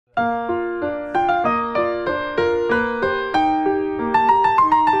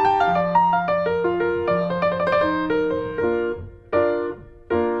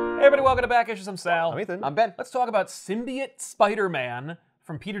Back Issues. I'm Sal. I'm Ethan. I'm Ben. Let's talk about Symbiote Spider-Man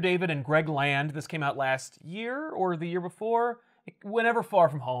from Peter David and Greg Land. This came out last year or the year before. Whenever Far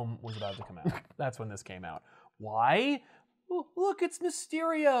From Home was about to come out. That's when this came out. Why? Well, look, it's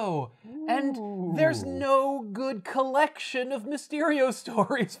Mysterio. Ooh. And there's no good collection of Mysterio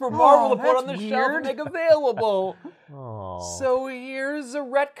stories for Marvel to put on the shelf and make available. So here's a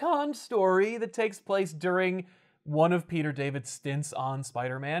retcon story that takes place during one of Peter David's stints on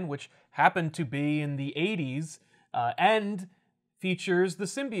Spider-Man, which happened to be in the 80s, and features the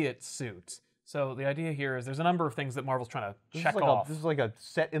symbiote suit. So the idea here is there's a number of things that Marvel's trying to check off. This is like a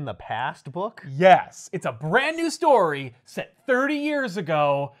set in the past book? Yes. It's a brand new story set 30 years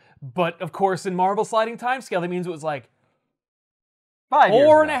ago, but of course in Marvel sliding timescale, that means it was like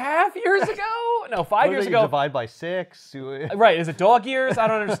 4.5 years ago? No, 5 years ago. Divide by 6? Right, is it dog years? I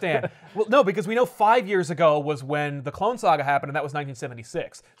don't understand. Well, no, because we know 5 years ago was when the Clone Saga happened, and that was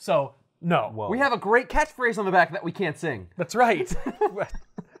 1976. So, no. Whoa. We have a great catchphrase on the back that we can't sing. That's right.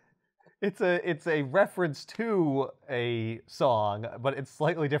 It's a reference to a song, but it's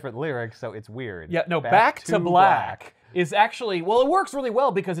slightly different lyrics, so it's weird. Yeah, no, Back to Black is actually, well, it works really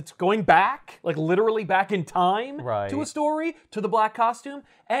well because it's going back, like literally back in time to a story, to the black costume,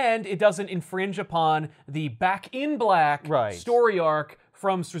 and it doesn't infringe upon the Back in Black story arc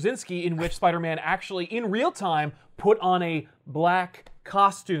from Straczynski, in which Spider-Man actually, in real time, put on a black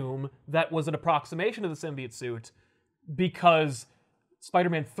costume that was an approximation of the symbiote suit because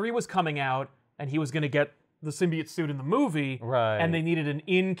Spider-Man 3 was coming out, and he was going to get the symbiote suit in the movie, and they needed an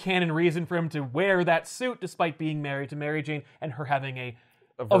in-canon reason for him to wear that suit despite being married to Mary Jane and her having a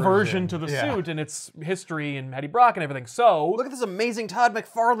aversion to the suit and its history and Eddie Brock and everything. So look at this amazing Todd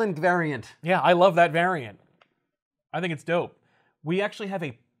McFarlane variant. Yeah, I love that variant. I think it's dope. We actually have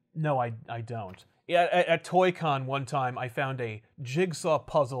a... No, I don't. At ToyCon one time, I found a jigsaw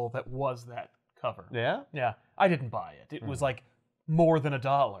puzzle that was that cover. Yeah? Yeah. I didn't buy it. It was like more than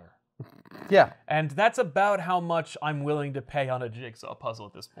 $1. Yeah. And that's about how much I'm willing to pay on a jigsaw puzzle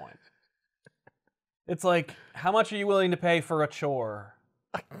at this point. It's like, how much are you willing to pay for a chore?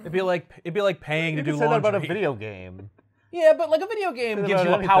 It'd be like paying to do laundry. You can say that about a video game. Yeah, but like a video game gives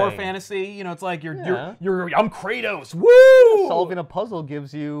you a power fantasy. You know, it's like I'm Kratos. Woo! Solving a puzzle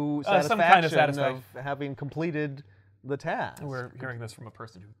gives you satisfaction some kind of satisfaction of having completed the task. We're hearing this from a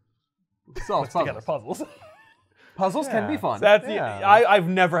person who solves together puzzles. Puzzles can be fun. I've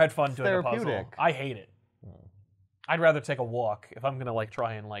never had fun doing a puzzle. I hate it. I'd rather take a walk if I'm gonna like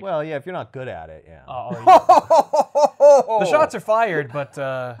try and like. Well, yeah, if you're not good at it, yeah. The shots are fired, but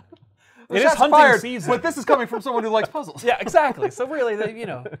it is hunting season. But this is coming from someone who likes puzzles. Yeah, exactly. So really, you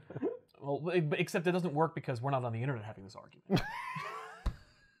know, well, except it doesn't work because we're not on the internet having this argument.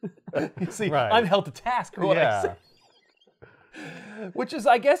 You see, I'm held to task for what I say. Which is,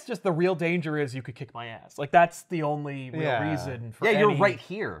 I guess, just the real danger is you could kick my ass. Like, that's the only real reason for you're right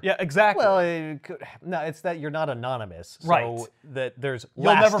here. Yeah, exactly. Well, it's that you're not anonymous. So that there's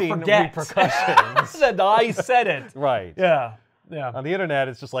You'll never lasting forget. repercussions. That I said it. Right. Yeah. Yeah. On the internet,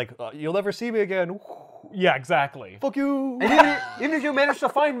 it's just like, you'll never see me again. Yeah, exactly. Fuck you. And even if you manage to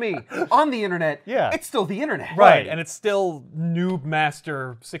find me on the internet, it's still the internet. Right. And it's still Noob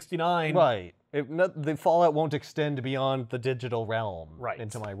Master 69. Right. The fallout won't extend beyond the digital realm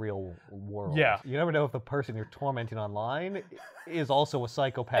into my real world. Yeah. You never know if the person you're tormenting online is also a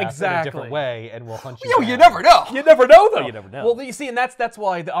psychopath in a different way and will hunt you down. You never know. You never know, though. You never know. Well, you see, and that's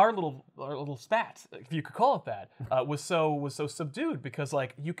why our little spat, if you could call it that, was so subdued because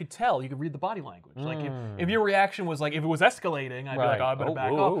like you could tell, you could read the body language. Like if your reaction was like if it was escalating, I'd be like, oh, I better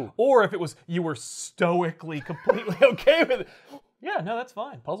back off. Or if it was you were stoically completely okay with it. Yeah, no, that's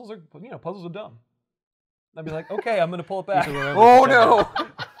fine. Puzzles are dumb. I'd be like, okay, I'm gonna pull it back. Oh no!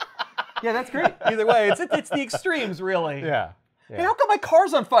 Yeah, that's great. Either way, it's the extremes, really. Yeah. Hey, how come my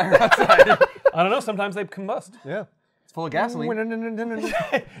car's on fire outside? I don't know. Sometimes they combust. Yeah. It's full of gasoline.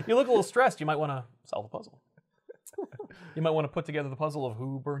 You look a little stressed. You might want to solve the puzzle. You might want to put together the puzzle of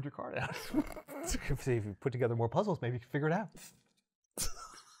who burned your car down. If you put together more puzzles, maybe you can figure it out.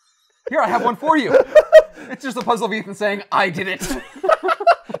 Here, I have one for you. It's just a puzzle of Ethan saying, I did it.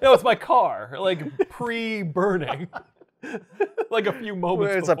 No, it's my car, like pre-burning. Like a few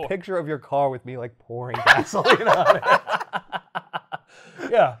moments It's before. a picture of your car with me like pouring gasoline on it.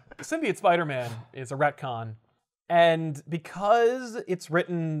 Yeah, Symbiote Spider-Man is a retcon. And because it's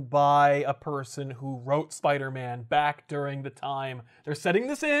written by a person who wrote Spider-Man back during the time they're setting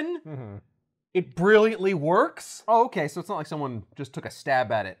this in, it brilliantly works. Oh, okay, so it's not like someone just took a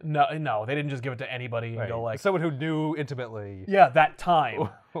stab at it. No, they didn't just give it to anybody and go like... Someone who knew intimately that time.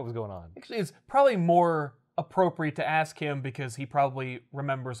 what was going on. Actually, it's probably more appropriate to ask him because he probably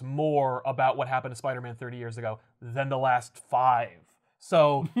remembers more about what happened to Spider-Man 30 years ago than the last 5.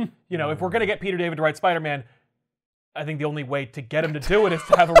 So, you know, if we're going to get Peter David to write Spider-Man, I think the only way to get him to do it is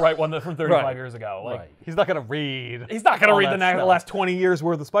to have him write one from 35 years ago. Like, He's not going to read. He's not going to read the stuff. last 20 years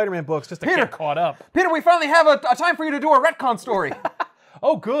worth of Spider-Man books just to get caught up. Peter, we finally have a time for you to do a retcon story.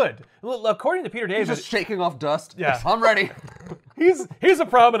 Oh, good. According to Peter David, He's just shaking off dust. Yeah. I'm ready. he's a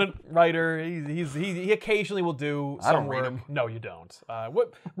prominent writer. He occasionally will do some I don't read work. him. No, you don't.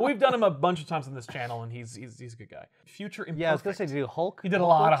 We've done him a bunch of times on this channel, and he's a good guy. Future Imperfect. Yeah, I was going to say, did he do Hulk? He did a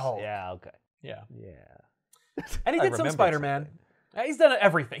lot of Hulk. Yeah, okay. Yeah. Yeah. And he I did some remembered Spider-Man. He's done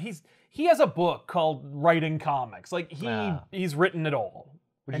everything. He has a book called Writing Comics. Like he's written it all.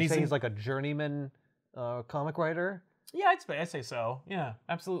 Would you say he's like a journeyman comic writer? Yeah, I'd say so. Yeah,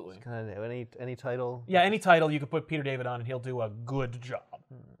 absolutely. Kind of any title. Yeah, any title you could put Peter David on, and he'll do a good job.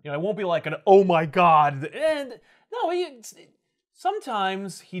 You know, it won't be like an oh my god. And no,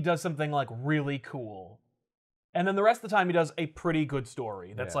 sometimes he does something like really cool. And then the rest of the time he does a pretty good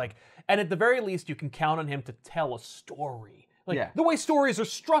story. That's like, and at the very least you can count on him to tell a story. Like the way stories are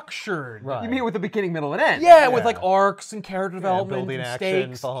structured. You mean with the beginning, middle, and end? Yeah, with like arcs and character development building and action,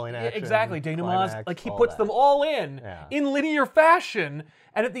 stakes. following action, exactly, denouements. Like he all puts that. them all in linear fashion.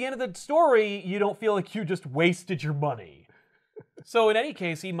 And at the end of the story, you don't feel like you just wasted your money. So in any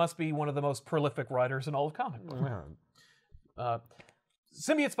case, he must be one of the most prolific writers in all of comic books.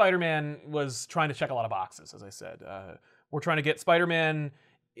 Symbiote Spider-Man was trying to check a lot of boxes, as I said. We're trying to get Spider-Man...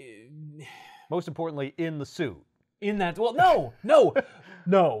 Most importantly, in the suit. In that... Well, no.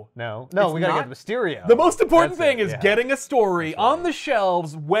 We got to get Mysterio. The most important thing is getting a story on the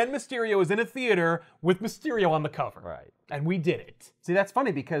shelves when Mysterio is in a theater with Mysterio on the cover. Right. And we did it. See, that's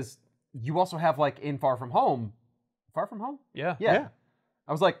funny because you also have like in Far From Home. Far From Home? Yeah.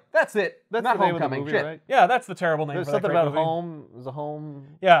 I was like, that's it. That's not the name of the Homecoming. movie, Shit. right? Yeah, that's the terrible name There's for that something great about movie. home. There's a home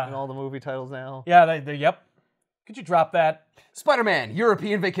in all the movie titles now. Yeah, yep. Could you drop that? Spider-Man,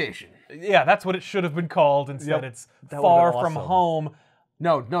 European Vacation. Yeah, that's what it should have been called. Instead, it's That Far would've been From awesome. Home.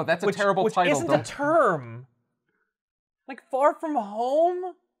 No, that's a terrible which title. Isn't Don't- a term. Like Far From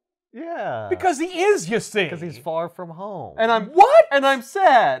Home? Yeah. Because he is, you see. Because he's far from home. And I'm What? And I'm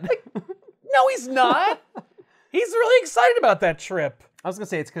sad. No, he's not. He's really excited about that trip. I was gonna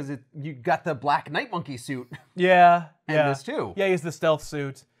say it's because you got the black Night Monkey suit. Yeah. And this too. Yeah, he has the stealth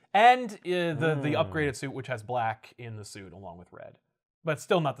suit. And the upgraded suit, which has black in the suit along with red. But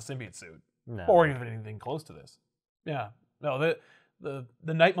still not the symbiote suit. No. Or even anything close to this. Yeah. No, the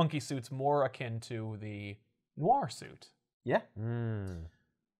Night Monkey suit's more akin to the Noir suit. Yeah.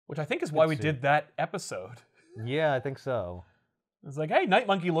 Which I think is why we did that episode. Yeah, I think so. It's like, hey, Night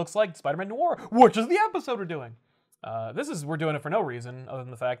Monkey looks like Spider-Man Noir, which is the episode we're doing. We're doing it for no reason other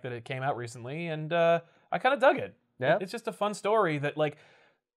than the fact that it came out recently, and I kind of dug it. Yeah. It's just a fun story that, like...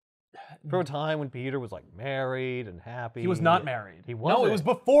 From a time when Peter was like married and happy. He was not married. He No, wasn't. it was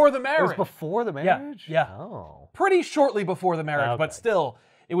before the marriage. It was before the marriage? Yeah. Oh. Pretty shortly before the marriage, but Okay. still,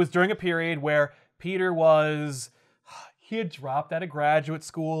 it was during a period where Peter was... He had dropped out of graduate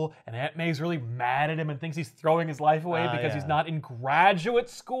school, and Aunt May's really mad at him and thinks he's throwing his life away because he's not in graduate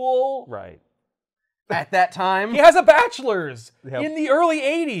school. Right. At that time. He has a bachelor's Yep. in the early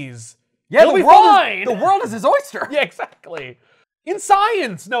 80s. Yeah, He'll the be world fine. the world is his oyster. Yeah, exactly. In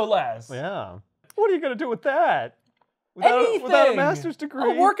science, no less. Yeah. What are you going to do with that? Without a Anything. master's degree?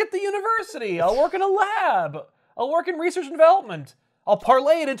 I'll work at the university. I'll work in a lab. I'll work in research and development. I'll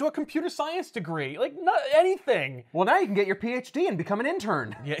parlay it into a computer science degree. Like, not anything. Well, now you can get your PhD and become an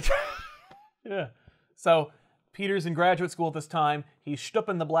intern. Yeah. Yeah. So, Peter's in graduate school at this time. He's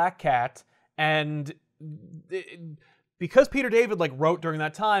shtupping the Black Cat. And because Peter David, like, wrote during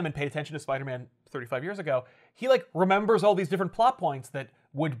that time and paid attention to Spider-Man 35 years ago, he, like, remembers all these different plot points that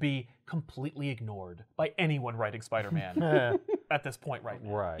would be completely ignored by anyone writing Spider-Man at this point right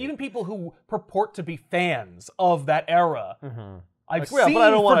now. Right. Even people who purport to be fans of that era. I've Well, seen but I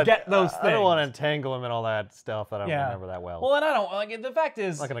don't wanna- forget those things. I don't want to entangle him in all that stuff that I don't remember that well. Well, and I don't, like, the fact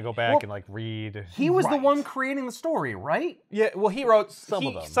is... I'm not going to go back and like read. He was the Right. one creating the story, right? Yeah, well, he wrote Some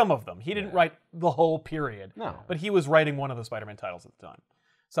of them. Some of them. He didn't write the whole period. No. But he was writing one of the Spider-Man titles at the time.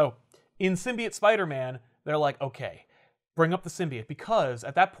 So, in Symbiote Spider-Man, they're like, okay, bring up the symbiote. Because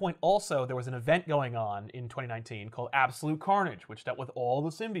at that point also, there was an event going on in 2019 called Absolute Carnage, which dealt with all the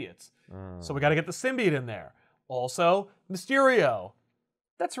symbiotes. So we got to get the symbiote in there. Also, Mysterio.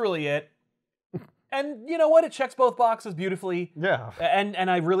 That's really it. And you know what? It checks both boxes beautifully. Yeah.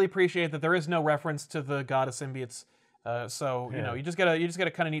 And I really appreciate that there is no reference to the god of symbiotes. You know, you just get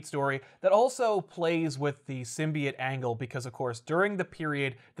a kind of neat story that also plays with the symbiote angle because, of course, during the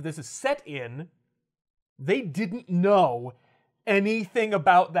period that this is set in, they didn't know anything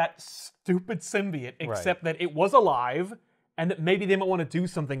about that stupid symbiote except that it was alive and that maybe they might want to do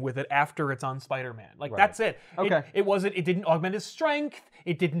something with it after it's on Spider-Man. Like, that's it. Okay. It didn't augment his strength.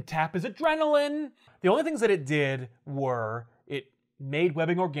 It didn't tap his adrenaline. The only things that it did were it made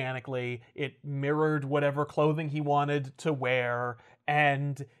webbing organically, it mirrored whatever clothing he wanted to wear,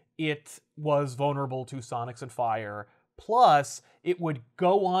 and it was vulnerable to sonics and fire. Plus, it would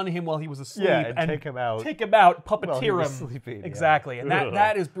go on him while he was asleep and take him out, puppeteer him. Sleeping, exactly, and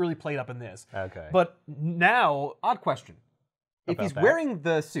that is really played up in this. Okay. But now, odd question. If About he's that? wearing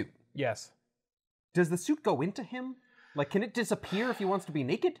the suit, yes, does the suit go into him? Like, can it disappear if he wants to be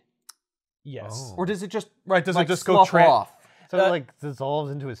naked? yes, Or does it just does like, it just go slough off? So it like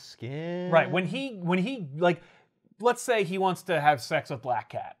dissolves into his skin. right? When he like, let's say he wants to have sex with Black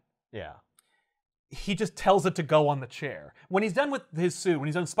Cat. Yeah. He just tells it to go on the chair. When he's done with his suit, when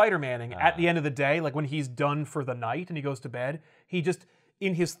he's done Spider-Manning, at the end of the day, like when he's done for the night and he goes to bed, he just,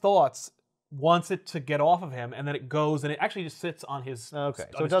 in his thoughts, wants it to get off of him, and then it goes, and it actually just sits on his Okay.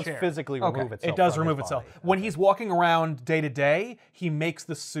 on So it his does chair. physically remove itself. It does from remove his itself. body. When he's walking around day to day, he makes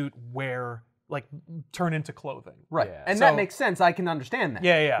the suit turn into clothing. Right. Yeah. And So- that makes sense. I can understand that.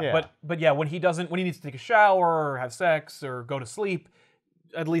 Yeah. But yeah, when he needs to take a shower or have sex or go to sleep,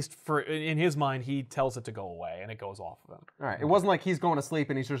 at least in his mind, he tells it to go away and it goes off of him. All right. It wasn't like he's going to sleep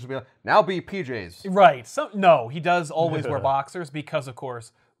and he's just be like, now be PJs. Right. No, he does always wear boxers because, of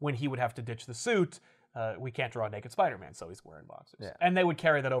course, when he would have to ditch the suit, we can't draw a naked Spider-Man, so he's wearing boxers. Yeah. And they would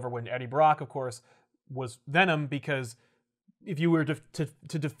carry that over when Eddie Brock, of course, was Venom, because if you were to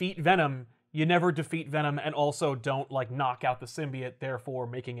defeat Venom, you never defeat Venom and also don't like knock out the symbiote, therefore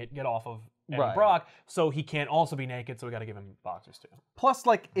making it get off of Eddie Brock. So he can't also be naked, so we got to give him boxers too. Plus,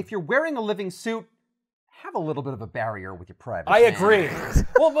 like, if you're wearing a living suit, have a little bit of a barrier with your privacy. I agree.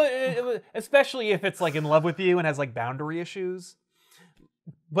 Well, but especially if it's like in love with you and has like boundary issues.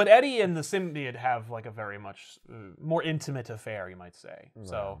 But Eddie and the symbiote have like a very much more intimate affair, you might say. Right.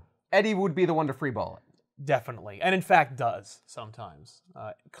 So Eddie would be the one to freeball it. Definitely, and in fact does sometimes.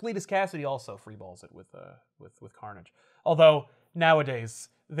 Cletus Cassidy also freeballs it with Carnage. Although nowadays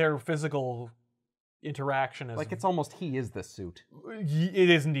their physical interaction is like it's almost he is the suit. It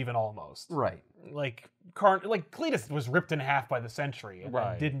isn't even almost right. Like Cletus was ripped in half by the Sentry and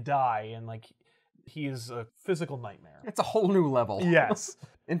didn't die, and like he is a physical nightmare. It's a whole new level. Yes.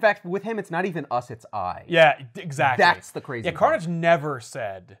 In fact, with him, it's not even us; it's I. Yeah, exactly. That's the crazy. Yeah, Carnage never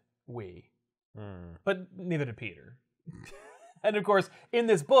said we. But neither did Peter. And of course, in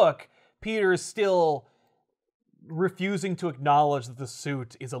this book, Peter is still refusing to acknowledge that the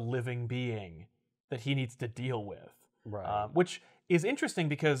suit is a living being that he needs to deal with. Right. Which is interesting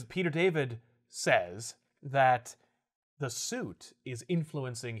because Peter David says that the suit is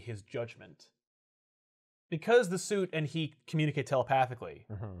influencing his judgment. Because the suit and he communicate telepathically,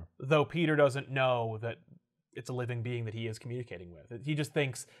 though Peter doesn't know that it's a living being that he is communicating with. He just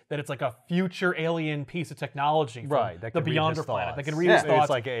thinks that it's like a future alien piece of technology from that the can read Beyonder his planet thoughts. that can read his thoughts. It's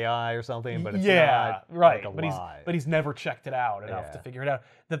like AI or something, but it's not right. like a lie. But he's never checked it out enough to figure it out.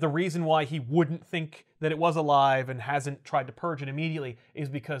 That the reason why he wouldn't think that it was alive and hasn't tried to purge it immediately is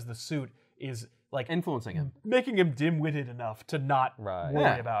because the suit is like influencing him, making him dim-witted enough to not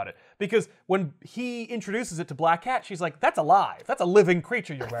worry about it. Because when he introduces it to Black Cat, she's like, "That's alive. That's a living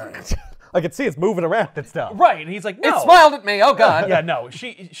creature you're wearing." I can see it's moving around and stuff. Right, and he's like, "No." It smiled at me. Oh God. Yeah, no.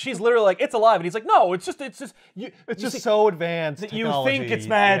 She's literally like, "It's alive," and he's like, "No, it's just so advanced. That you think it's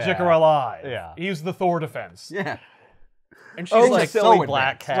magic or alive." Yeah. Use the Thor defense. Yeah. And she's like, silly so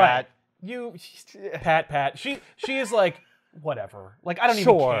Black advanced. Cat. Right. You, Pat. She is like, whatever. Like, I don't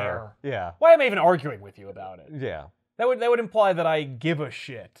even care. Yeah. Why am I even arguing with you about it? Yeah. That would imply that I give a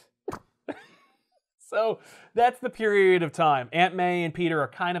shit. So that's the period of time. Aunt May and Peter are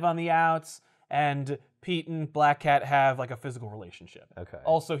kind of on the outs, and Pete and Black Cat have like a physical relationship. Okay.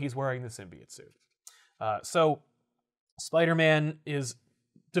 Also, he's wearing the symbiote suit. So Spider-Man is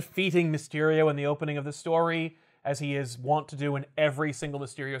defeating Mysterio in the opening of the story, as he is wont to do in every single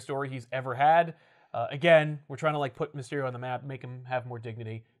Mysterio story he's ever had. Again, we're trying to like put Mysterio on the map, make him have more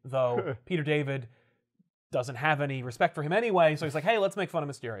dignity, though Peter David doesn't have any respect for him anyway, so he's like, hey, let's make fun of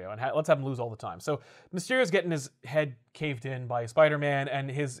Mysterio, and let's have him lose all the time. So Mysterio's getting his head caved in by Spider-Man,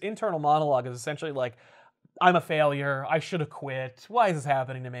 and his internal monologue is essentially like, I'm a failure, I should have quit, why is this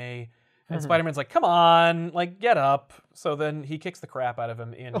happening to me? And Spider-Man's like, come on, like, get up. So then he kicks the crap out of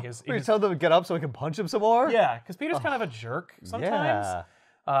him in his... You tell them to get up so we can punch him some more? Yeah, because Peter's kind of a jerk sometimes.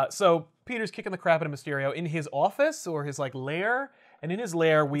 So Peter's kicking the crap out of Mysterio in his office or his like lair, And in his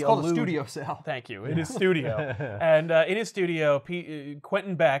lair, we It's called allude... a studio cell. Thank you. In his studio. And in his studio,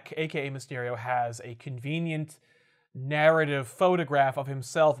 Quentin Beck, a.k.a. Mysterio, has a convenient narrative photograph of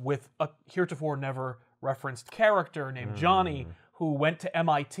himself with a heretofore never referenced character named Johnny, who went to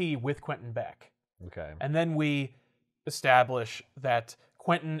MIT with Quentin Beck. Okay. And then we establish that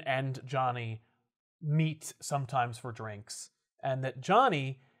Quentin and Johnny meet sometimes for drinks, and that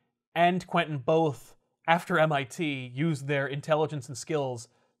Johnny and Quentin both, after MIT, used their intelligence and skills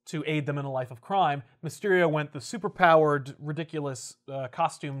to aid them in a life of crime. Mysterio went the superpowered, ridiculous,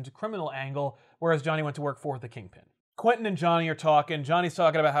 costumed criminal angle, whereas Johnny went to work for the Kingpin. Quentin and Johnny are talking. Johnny's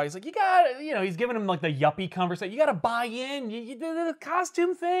talking about how he's like, you gotta, he's giving him like the yuppie conversation. You gotta buy in. The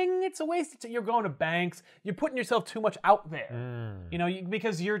costume thing, it's a waste. You're going to banks. You're putting yourself too much out there.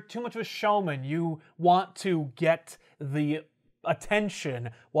 Because you're too much of a showman. You want to get the attention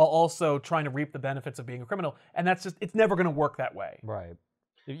while also trying to reap the benefits of being a criminal. And that's just, it's never gonna work that way. Right.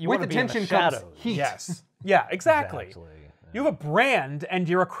 You With want to be in the attention comes shadows. heat. Yes. Yeah, exactly. Exactly. You have a brand and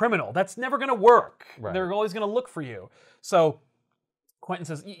you're a criminal. That's never going to work. Right. They're always going to look for you. So Quentin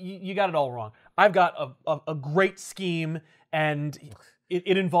says, you got it all wrong. I've got a great scheme, and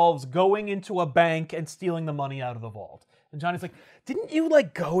it involves going into a bank and stealing the money out of the vault. And Johnny's like, didn't you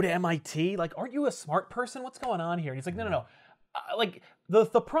go to MIT? Aren't you a smart person? What's going on here? And he's like, no.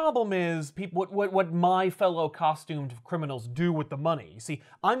 The problem is what my fellow costumed criminals do with the money. You see,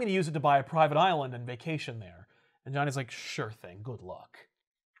 I'm going to use it to buy a private island and vacation there. And Johnny's like, sure thing, good luck.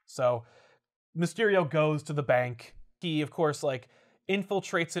 So Mysterio goes to the bank. He, of course,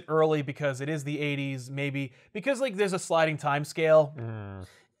 infiltrates it early because it is the 80s, maybe. Because, there's a sliding time scale.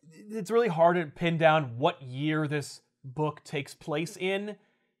 It's really hard to pin down what year this book takes place in.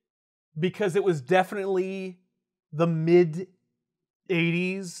 Because it was definitely the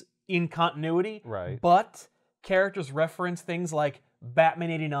mid-80s in continuity. Right. But characters reference things like Batman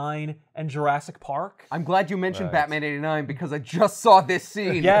 89 and Jurassic Park. I'm glad you mentioned Right. Batman 89 because I just saw this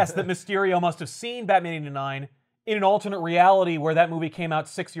scene. Yes, that Mysterio must have seen Batman 89 in an alternate reality where that movie came out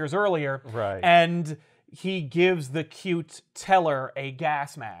 6 years earlier. Right. And he gives the cute teller a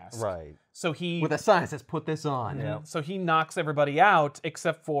gas mask. Right. So he With a sign that says, put this on. Yeah. so he knocks everybody out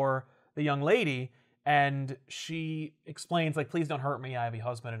except for the young lady, and she explains, please don't hurt me. I have a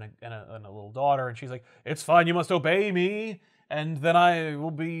husband and a little daughter. And she's like, it's fine, you must obey me, and then I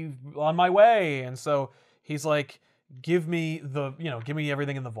will be on my way. And so he's like, give me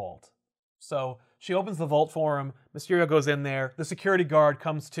everything in the vault. So she opens the vault for him. Mysterio goes in there. The security guard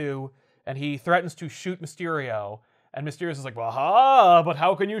comes to, and he threatens to shoot Mysterio. And Mysterio's is like, well, but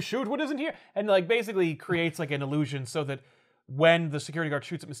how can you shoot what isn't here? And basically creates an illusion so that when the security guard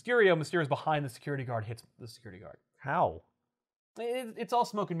shoots at Mysterio, Mysterio's behind the security guard, hits the security guard. How? It's all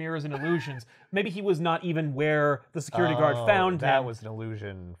smoke and mirrors and illusions. Maybe he was not even where the security guard found him. That was an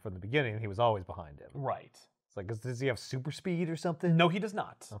illusion from the beginning. He was always behind him. Right. It's does he have super speed or something? No, he does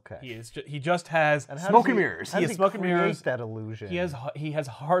not. Okay. He just has And how Smoke does and he- mirrors. How He does has he smoke and create mirrors. that illusion? he has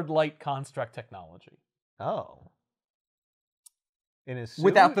hard light construct technology. Oh. In his suit,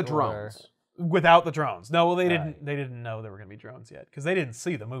 Without the or- drones. Without the drones. No, well, they Right. didn't know there were going to be drones yet because they didn't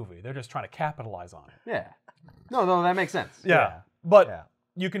see the movie. They're just trying to capitalize on it. Yeah. No, that makes sense. Yeah. But Yeah.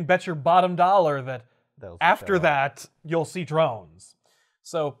 you can bet your bottom dollar that Those after show up. that, you'll see drones.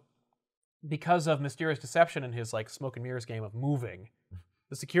 So, because of Mysterio's deception and his smoke and mirrors game of moving,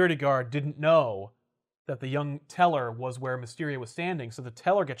 the security guard didn't know that the young teller was where Mysterio was standing. So the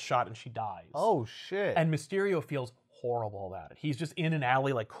teller gets shot and she dies. Oh shit. And Mysterio feels horrible about it. He's just in an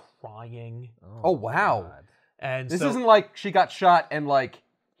alley crying. Oh, wow. God. And This so, isn't like she got shot and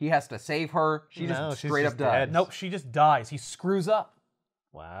he has to save her. She No, just she's straight just up died. dead. nope, she just dies. He screws up.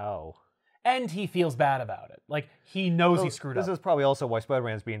 Wow. And he feels bad about it. He knows he screwed This up. is probably also why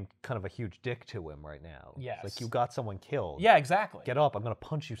Spider-Man's being kind of a huge dick to him right now. Yes. It's you got someone killed. Yeah, exactly. Get up, I'm gonna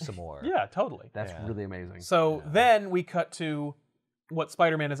punch you some more. Yeah, totally. That's Yeah. really amazing. So then we cut to what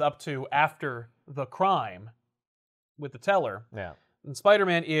Spider-Man is up to after the crime with the teller. Yeah. And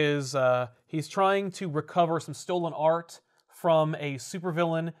Spider-Man is, he's trying to recover some stolen art from a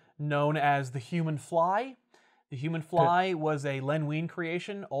supervillain known as the Human Fly. The Human Fly was a Len Wein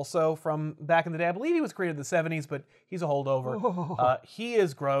creation, also from back in the day. I believe he was created in the 70s, but he's a holdover. He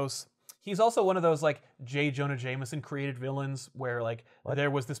is gross. He's also one of those J. Jonah Jameson created villains where there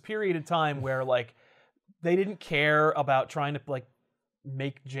was this period of time where they didn't care about trying to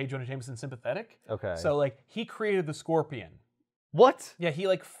make J. Jonah Jameson sympathetic. Okay. So he created the Scorpion. What? Yeah, he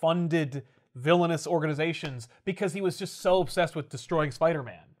funded villainous organizations because he was just so obsessed with destroying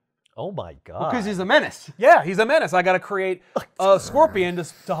Spider-Man. Oh my god. Because he's a menace. Yeah, he's a menace. I got to create a scorpion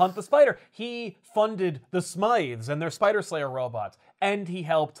to hunt the spider. He funded the Smythes and their Spider Slayer robots, and he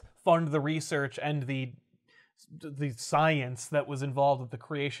helped fund the research and the science that was involved with the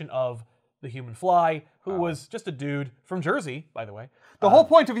creation of the human fly, who was just a dude from Jersey, by the way. The whole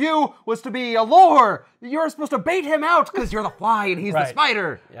point of you was to be a lure. You're supposed to bait him out because you're the fly and he's the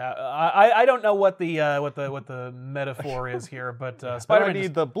spider. Yeah, I don't know what the metaphor is here, but Spider-Man I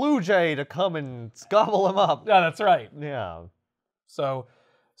need the blue jay to come and gobble him up. Yeah, that's right. Yeah. So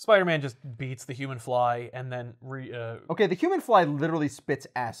Spider-Man just beats the human fly and then Okay, the human fly literally spits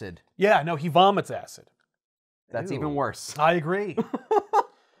acid. yeah, no, he vomits acid. That's even worse. I agree.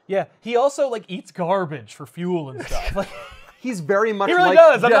 Yeah, he also like eats garbage for fuel and stuff. Like, He's very much he really like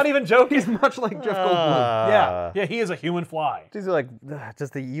does. I'm Jeff- not even joking. He's much like Jeff Goldblum. Yeah, he is a human fly. Does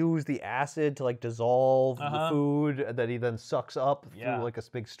he use the acid to like dissolve the food that he then sucks up through like a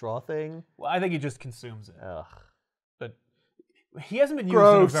big straw thing? Well, I think he just consumes it. Ugh. But he hasn't been used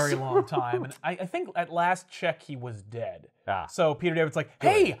Gross. in a very long time, and I think at last check he was dead. Ah. So Peter David's like,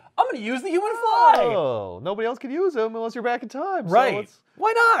 hey, I'm going to use the human fly. Oh, nobody else can use him unless you're back in time. So Right. let's-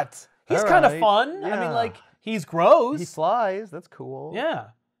 Why not? He's All kind of right. fun. I Yeah. mean, like, he's gross. He flies. That's cool. Yeah.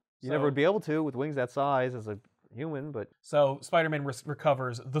 You never would be able to with wings that size as a human, but So Spider-Man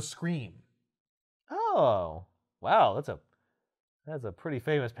recovers the Scream. oh, wow, that's a pretty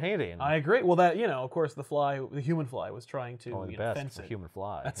famous painting. I agree. Well, that, of course, the human fly was trying to Only the best fence for it. human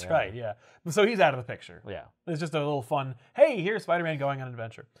fly. That's yeah. right, yeah. So he's out of the picture. Yeah. It's just a little fun, hey, here's Spider-Man going on an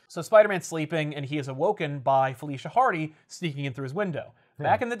adventure. So Spider-Man's sleeping, and he is awoken by Felicia Hardy sneaking in through his window.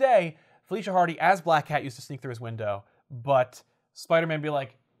 Back in the day, Felicia Hardy, as Black Cat, used to sneak through his window, but Spider-Man be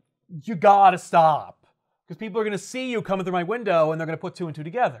like, you gotta stop, because people are gonna see you coming through my window, and they're gonna put two and two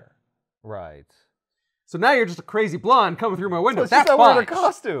together. Right. So now you're just a crazy blonde coming through my window. Well, That's she's not wearing fine. a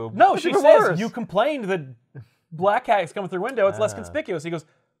costume. No, That's she even says, worse. you complained that Black Cat is coming through window, it's less conspicuous. He goes,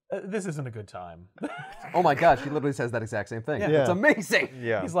 this isn't a good time. Oh my God, she literally says that exact same thing. Yeah. It's amazing.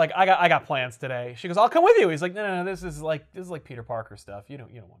 Yeah. He's like, I got plans today. She goes, I'll come with you. He's like, no, this is like Peter Parker stuff. You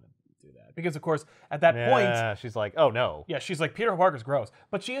don't want to do that, because of course at that point, Yeah, she's like, oh no. yeah, she's like, Peter Parker's gross,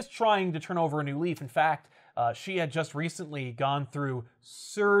 but she is trying to turn over a new leaf. In fact, she had just recently gone through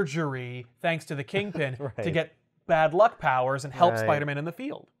surgery thanks to the Kingpin to Right. get bad luck powers and help Right. Spider-Man in the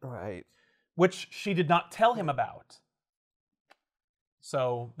field, Right. which she did not tell him about.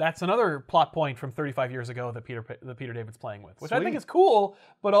 So that's another plot point from 35 years ago that Peter David's playing with, which I think Sweet. is cool,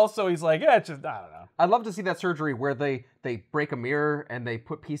 but also he's like, yeah, it's just, I don't know. I'd love to see that surgery where they break a mirror and they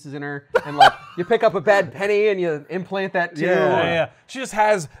put pieces in her and like you pick up a bad penny and you implant that too. Yeah. She just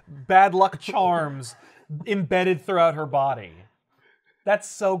has bad luck charms embedded throughout her body. That's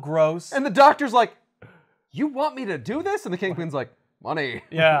so gross. And the doctor's like, you want me to do this? And the Kingpin's like, money.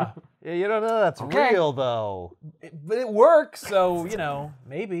 Yeah. Yeah, you don't know that's Okay. real though. But it works, so,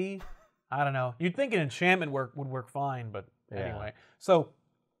 maybe. I don't know. You'd think an enchantment would work fine, but anyway. So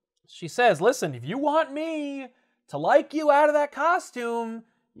she says, listen, if you want me to like you out of that costume,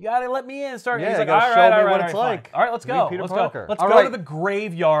 you gotta let me in. Yeah, He's you like, gotta all show right, me all what right, it's all right, like fine. All right, let's to be go. Peter Let's Parker. go. Let's All go right. to the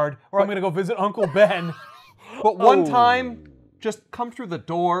graveyard, or I'm gonna go visit Uncle Ben. But one time, just come through the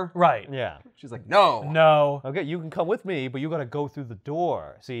door. Right. Yeah. She's like, no. No. Okay, you can come with me, but you gotta go through the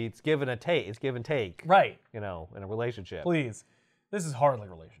door. See, it's give and take. It's give and take. Right. In a relationship. Please. This is hardly a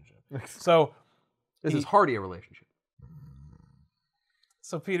relationship. So This is hardly a relationship.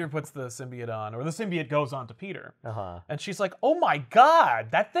 So Peter puts the symbiote on, or the symbiote goes on to Peter. Uh-huh. And she's like, oh my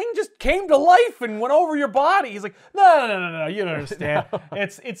God, that thing just came to life and went over your body. He's like, no, you don't understand.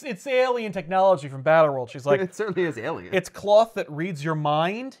 It's alien technology from Battleworld. She's like, It certainly is alien. it's cloth that reads your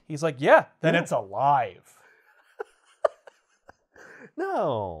mind. He's like, yeah, then it's alive.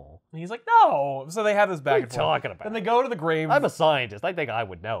 No. And he's like, no. So they have this back What are and you forth. talking about? Then they go to the grave. I'm a scientist. I think I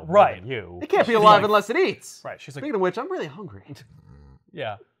would know more Right. than you. It can't be She's alive like- unless it eats. Right, she's like, Speaking of which, I'm really hungry.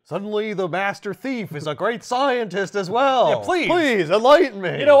 yeah. Suddenly the master thief is a great scientist as well. Yeah, please. Please, enlighten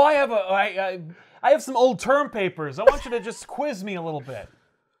me. You know, I have some old term papers. I want you to just quiz me a little bit.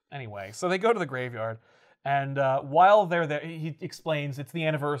 Anyway, so they go to the graveyard, and while they're there, he explains it's the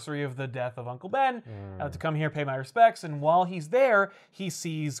anniversary of the death of Uncle Ben. To come here, pay my respects. And while he's there, he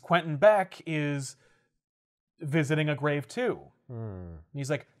sees Quentin Beck is visiting a grave too. And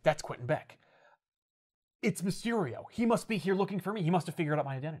he's like, "That's Quentin Beck. It's Mysterio. He must be here looking for me. He must have figured out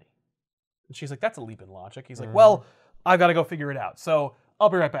my identity." And she's like, "That's a leap in logic." He's like, "Well, I've got to go figure it out. So I'll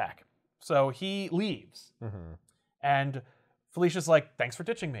be right back." So he leaves. And Felicia's like, "Thanks for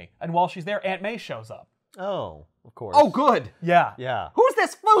ditching me." And while she's there, Aunt May shows up. Oh, of course. Oh, good. Yeah. Yeah. Who's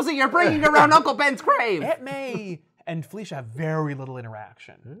this floozy you're bringing around Uncle Ben's grave? Aunt May and Felicia have very little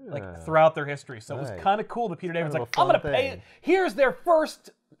interaction, like throughout their history. So it was kind of cool that Peter David's like, I'm gonna pay. Here's their first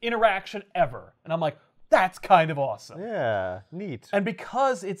interaction ever, and I'm like, that's kind of awesome. Yeah, neat. And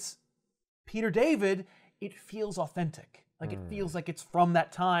because it's Peter David, it feels authentic. Like it feels like it's from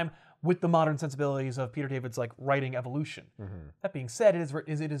that time with the modern sensibilities of Peter David's like writing evolution. That being said,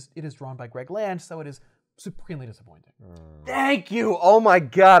 it is drawn by Greg Land, so it is supremely disappointing. Thank you. Oh my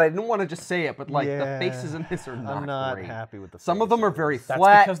god, I didn't want to just say it, but like the faces in this are not I'm not great. happy with the faces. Some of them are very That's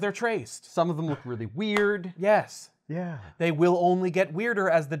flat. because they're traced. Some of them look really weird. Yes. Yeah. They will only get weirder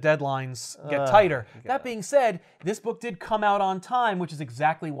as the deadlines get tighter. That being said, this book did come out on time, which is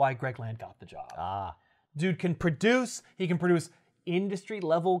exactly why Greg Land got the job. Dude can produce, he can produce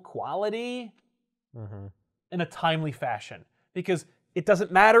industry-level quality in a timely fashion. Because it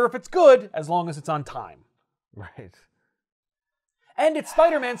doesn't matter if it's good as long as it's on time. Right. And it's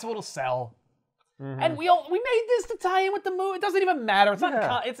Spider-Man, so it'll sell. And we made this to tie in with the movie. It doesn't even matter. It's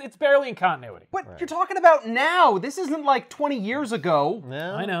not. It's barely in continuity. But you're talking about now. This isn't like 20 years ago.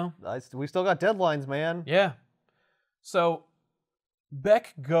 Yeah, I know. We still got deadlines, man. Yeah. So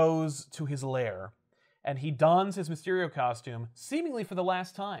Beck goes to his lair, and he dons his Mysterio costume, seemingly for the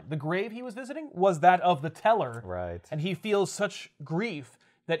last time. The grave he was visiting was that of the Teller. Right. And he feels such grief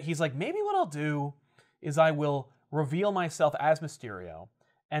that he's like, maybe what I'll do is I will reveal myself as Mysterio,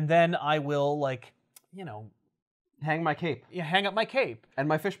 and then I will, like, you know... Hang my cape. Yeah, hang up my cape. And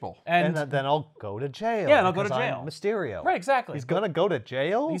my fishbowl. And then I'll go to jail. Yeah, and I'll go to jail. I'm Mysterio. Right, exactly. He's gonna go to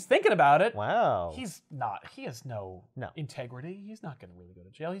jail? He's thinking about it. Wow. He's not. He has no integrity. He's not going to really go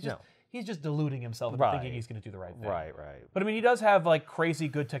to jail. He's just deluding himself into thinking he's going to do the right thing. Right. But I mean, he does have like crazy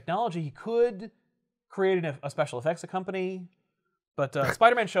good technology. He could create a special effects company, but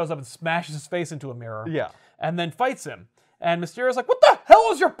Spider-Man shows up and smashes his face into a mirror. Yeah. And then fights him. And Mysterio's like, "What the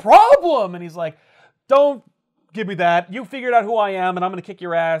hell is your problem?" And he's like, "Don't give me that. You figured out who I am, and I'm going to kick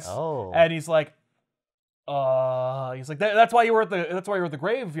your ass." Oh. And he's like, that's why you were at the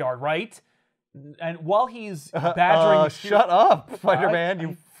graveyard, right? And while he's badgering, shut up, Spider-Man,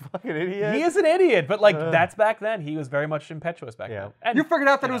 you fucking idiot. He is an idiot, but like that's back then. He was very much impetuous back then. And, you figured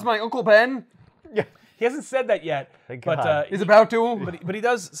out that it was my Uncle Ben? Yeah. He hasn't said that yet, but he's about to. But he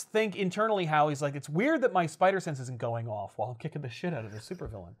does think internally how he's like, it's weird that my spider sense isn't going off while I'm kicking the shit out of this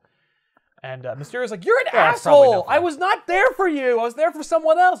supervillain. And Mysterio's like, you're an asshole! I was not there for you! I was there for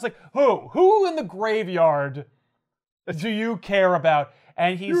someone else! Like, who? Who in the graveyard do you care about?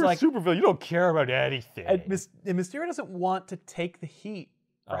 And he's you're like... a supervillain, you don't care about anything. And Mysterio doesn't want to take the heat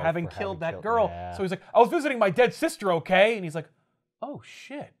for having killed that girl. Yeah. So he's like, I was visiting my dead sister, okay? And he's like, oh,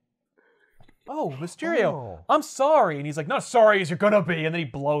 shit. Oh, Mysterio, I'm sorry. And he's like, not sorry as you're gonna be. And then he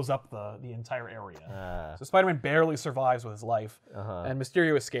blows up the entire area. So Spider-Man barely survives with his life. And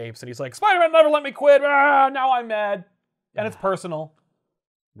Mysterio escapes. And he's like, Spider-Man never let me quit. Now I'm mad. And it's personal.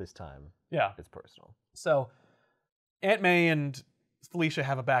 This time. Yeah. It's personal. So Aunt May and Felicia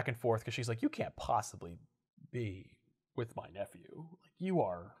have a back and forth because she's like, you can't possibly be with my nephew. Like, you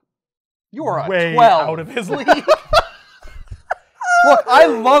are way 12 out of his league. Look, I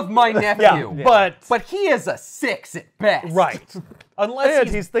love my nephew, but he is a 6 at best. Right.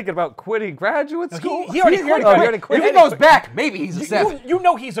 Unless he's thinking about quitting graduate school. He already quit. If he goes back, maybe he's a 7. You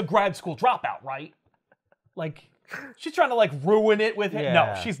know he's a grad school dropout, right? Like, she's trying to like ruin it with him. Yeah.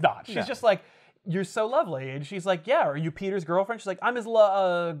 No, she's not. She's just like, you're so lovely. And she's like, yeah, are you Peter's girlfriend? She's like, I'm his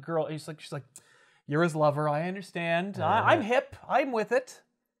girl. And she's like, you're his lover. I understand. I'm hip. I'm with it.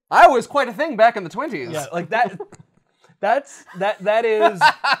 I was quite a thing back in the 20s. Yeah, like that. That is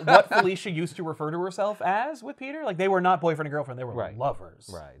what Felicia used to refer to herself as with Peter. Like, they were not boyfriend and girlfriend, they were lovers.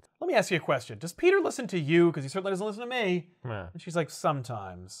 Right. Let me ask you a question. Does Peter listen to you? Because he certainly doesn't listen to me. Yeah. And she's like,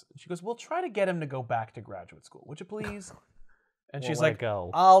 sometimes. And she goes, we'll try to get him to go back to graduate school. Would you please? And she's like,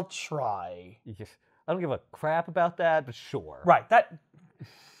 I'll try. I don't give a crap about that, but sure. Right.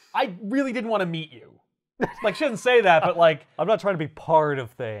 I really didn't want to meet you. Like, she doesn't say that, but like... I'm not trying to be part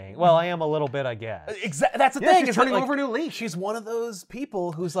of things. Well, I am a little bit, I guess. Exactly. That's the thing. She's turning over a new leaf. She's one of those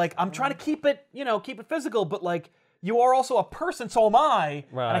people who's like, I'm trying to keep it physical, but like, you are also a person, so am I.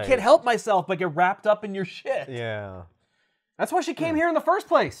 Right. And I can't help myself but get wrapped up in your shit. Yeah. That's why she came here in the first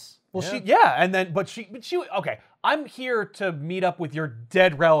place. Well, but she, okay, I'm here to meet up with your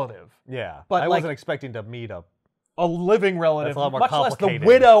dead relative. Yeah. But I wasn't expecting to meet up. A living relative, much less the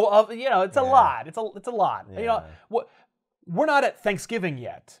widow of, it's a lot. It's a lot. Yeah. We're not at Thanksgiving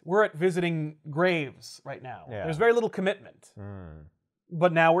yet. We're at visiting graves right now. Yeah. There's very little commitment.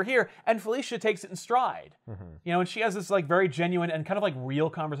 But now we're here, and Felicia takes it in stride. And she has this like very genuine and kind of like real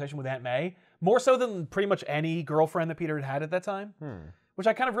conversation with Aunt May, more so than pretty much any girlfriend that Peter had at that time, which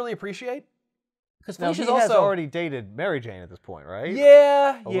I kind of really appreciate. Because Now, Felicia's he has also already dated Mary Jane at this point, right?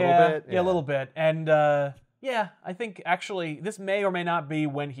 Yeah, A little bit? yeah, a little bit. And yeah, I think actually this may or may not be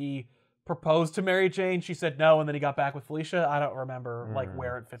when he proposed to Mary Jane. She said no, and then he got back with Felicia. I don't remember like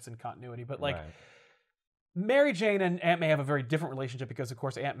where it fits in continuity, but like Mary Jane and Aunt May have a very different relationship because, of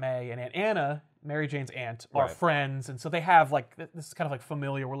course, Aunt May and Aunt Anna, Mary Jane's aunt, are friends, and so they have like this kind of like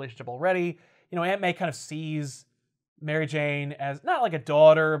familial relationship already. You know, Aunt May kind of sees Mary Jane as not like a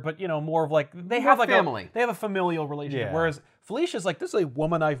daughter, but you know, more of like they have like family. They have a familial relationship. Whereas Felicia's like, this is a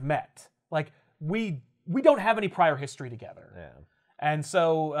woman I've met. Like we don't have any prior history together. Yeah. And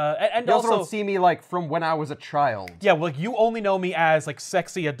so and You also don't see me like from when I was a child. yeah, well, you only know me as like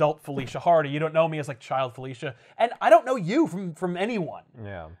sexy adult Felicia Hardy. You don't know me as like child Felicia, and I don't know you from anyone.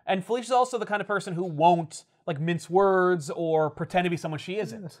 Yeah. And Felicia's also the kind of person who won't like mince words or pretend to be someone she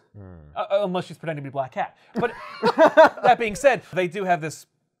isn't, unless she's pretending to be Black Cat. But that being said, they do have this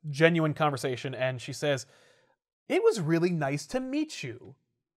genuine conversation, and she says, "It was really nice to meet you."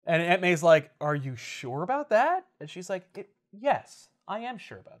 And Aunt May's like, "Are you sure about that?" And she's like, "Yes, I am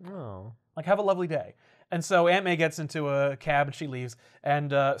sure about that. Oh. Like, have a lovely day." And so Aunt May gets into a cab and she leaves.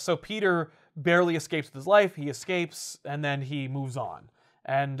 And so Peter barely escapes with his life. He escapes and then he moves on.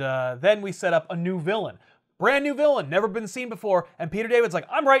 And then we set up a new villain. Brand new villain, never been seen before. And Peter David's like,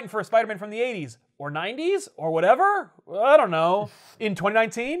 I'm writing for a Spider-Man from the 80s or 90s or whatever. I don't know. In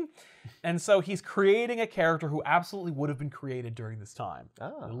 2019. And so he's creating a character who absolutely would have been created during this time.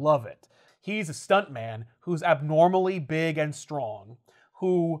 Oh. I love it. He's a stuntman who's abnormally big and strong,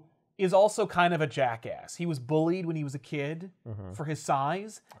 who is also kind of a jackass. He was bullied when he was a kid for his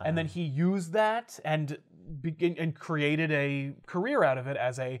size, and then he used that and created a career out of it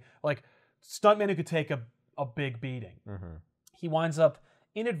as a like stuntman who could take a big beating. He winds up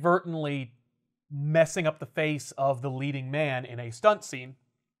inadvertently messing up the face of the leading man in a stunt scene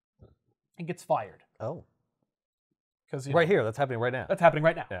and gets fired. Oh. Because Right here, that's happening right now. That's happening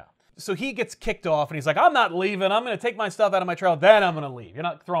right now. Yeah. So he gets kicked off and he's like, I'm not leaving. I'm going to take my stuff out of my trailer. Then I'm going to leave. You're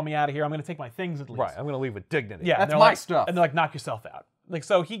not throwing me out of here. I'm going to take my things at least. Right, I'm going to leave with dignity. Yeah, That's and my like, stuff. And they're like, knock yourself out. Like,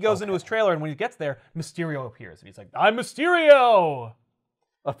 so he goes into his trailer, and when he gets there, Mysterio appears. And he's like, I'm Mysterio!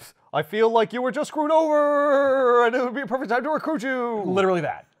 I feel like you were just screwed over, and it would be a perfect time to recruit you. Literally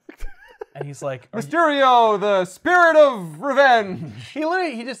that. And he's like, Mysterio, the spirit of revenge. he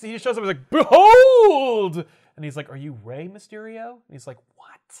just shows up and he's like, behold! And he's like, are you Rey Mysterio? And he's like, what?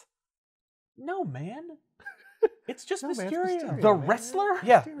 No, man. It's just Man, it's Mysterio. The wrestler?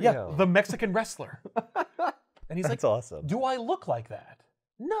 Yeah, Mysterio. the Mexican wrestler. And he's That's like, awesome. do I look like that?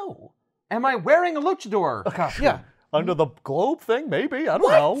 No. Am I wearing a luchador costume? Yeah. Under the globe thing, maybe. I don't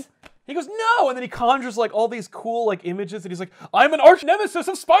know. He goes, no! And then he conjures like all these cool like images, and he's like, I'm an arch nemesis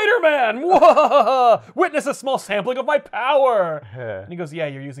of Spider-Man! Whoa! Witness a small sampling of my power! And he goes, yeah,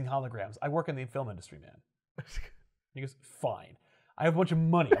 you're using holograms. I work in the film industry, man. He goes, fine. I have a bunch of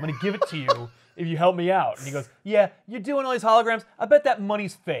money. I'm going to give it to you if you help me out. And he goes, yeah, you're doing all these holograms. I bet that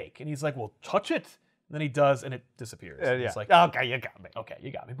money's fake. And he's like, well, touch it. And then he does, and it disappears. And it's like, okay, you got me. okay,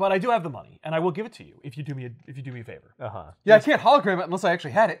 you got me. But I do have the money, and I will give it to you if you do me a favor. Yeah, I can't hologram it unless I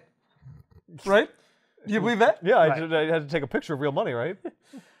actually had it. Right? Do you believe that? Yeah, I had to take a picture of real money, right?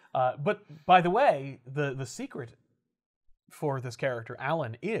 But by the way, the secret for this character,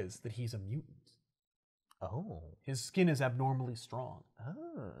 Alan, is that he's a mutant. Oh. His skin is abnormally strong.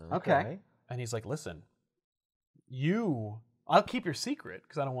 Oh. Okay. And he's like, listen, I'll keep your secret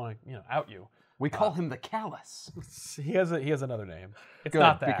because I don't want to, out you. We call him the Callus. He has another name. It's Good,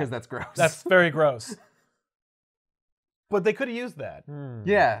 not that. because that's gross. That's very gross. But they could have used that.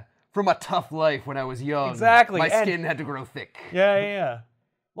 Yeah, from a tough life when I was young. Exactly, My and- skin had to grow thick. Yeah.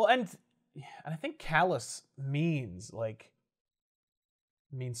 Well, and I think callous means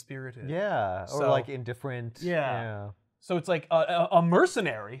mean-spirited. Yeah, or So- like indifferent. Yeah. So it's like a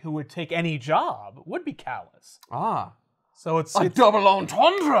mercenary who would take any job would be callous. Ah. So it's A double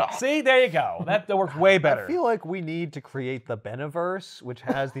entendre! see, there you go. That works way better. I feel like we need to create the Beneverse, which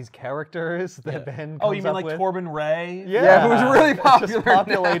has these characters that Ben Oh, comes you mean up like with. Corbin Ray? Yeah, who's really Just popular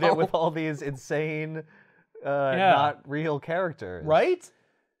populate now. it with all these insane, not real characters. Right?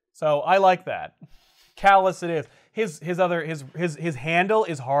 So I like that. Callous it is. His handle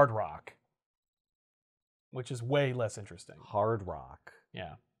is Hard Rock, which is way less interesting. Hard rock,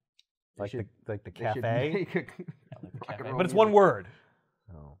 Yeah. like should- the They should cafe. make a rock Cafe. and roll But it's music. one word.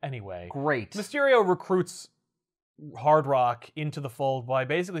 Oh. Anyway. Great. Mysterio recruits Hard Rock into the fold by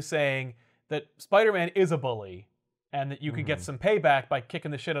basically saying that Spider-Man is a bully and that you could get some payback by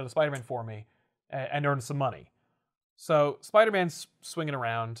kicking the shit out of Spider-Man for me and earn some money. So Spider-Man's swinging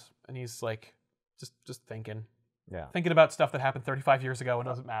around and he's like just thinking. Yeah. Thinking about stuff that happened 35 years ago and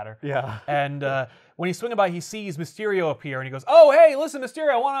doesn't matter. Yeah. And when he's swinging by, he sees Mysterio appear, and he goes, "Oh, hey, listen,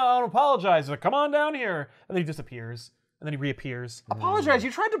 Mysterio, I want to apologize. Like, come on down here." And then he disappears, and then he reappears. Apologize,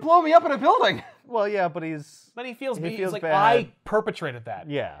 you tried to blow me up in a building. Well, yeah, but Then he feels like, bad. I perpetrated that.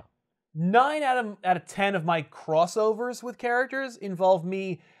 Yeah. 9 out of 10 of my crossovers with characters involve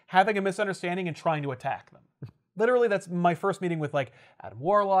me having a misunderstanding and trying to attack them. Literally, that's my first meeting with, like, Adam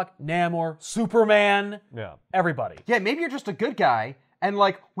Warlock, Namor, Superman, everybody. Yeah, maybe you're just a good guy, and,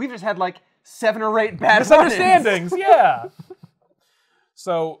 like, we've just had, like, 7 or 8 bad misunderstandings. Yeah.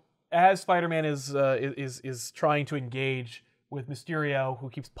 So, as Spider-Man is trying to engage with Mysterio, who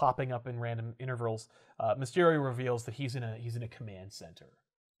keeps popping up in random intervals, Mysterio reveals that he's in a command center,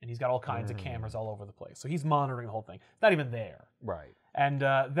 and he's got all kinds of cameras all over the place. So he's monitoring the whole thing. It's not even there. Right. And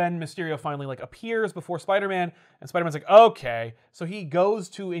then Mysterio finally like appears before Spider-Man, and Spider-Man's like, okay. So he goes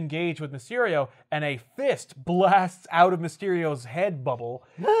to engage with Mysterio, and a fist blasts out of Mysterio's head bubble,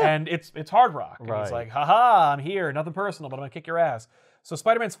 and it's Hard Rock. And he's like, haha, I'm here, nothing personal, but I'm gonna kick your ass. So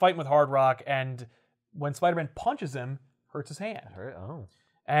Spider-Man's fighting with Hard Rock, and when Spider-Man punches him, hurts his hand.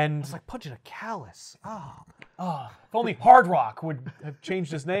 And it's like punching a callus. if only Hard Rock would have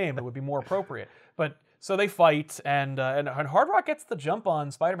changed his name, it would be more appropriate. But so they fight, and Hard Rock gets the jump on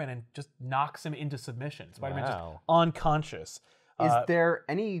Spider-Man and just knocks him into submission. Spider-Man's just unconscious. Is there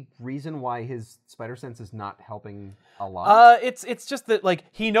any reason why his spider sense is not helping a lot? It's just that like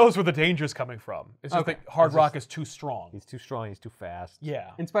he knows where the danger's coming from. It's just that Hard Rock is too strong. He's too strong. He's too fast.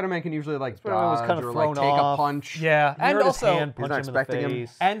 Yeah. And Spider-Man can usually like Spider-Man was dodge kind of or thrown like take off. a punch. Yeah, He and hurt his also hand, punch not him in the expecting him.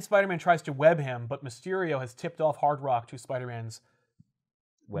 face. and Spider-Man tries to web him, but Mysterio has tipped off Hard Rock to Spider-Man's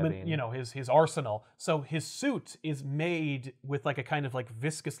webbing. his arsenal. So his suit is made with like a kind of like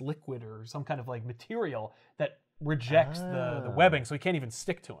viscous liquid or some kind of like material that rejects the webbing, so he can't even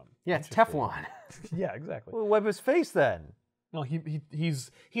stick to him. Yeah, it's Teflon. Yeah, exactly. Well, web his face then. No,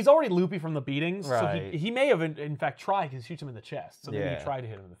 he's already loopy from the beatings, Right. so he may have in fact tried to shoot him in the chest. So maybe he tried to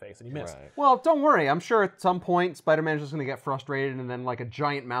hit him in the face and he missed. Right. Well, don't worry. I'm sure at some point Spider-Man's just going to get frustrated and then like a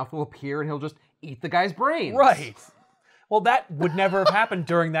giant mouth will appear and he'll just eat the guy's brains. Right. Well, that would never have happened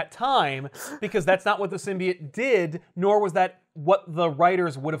during that time because that's not what the symbiote did, nor was that what the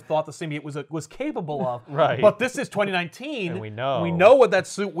writers would have thought the symbiote was capable of. Right. But this is 2019. And we know. We know what that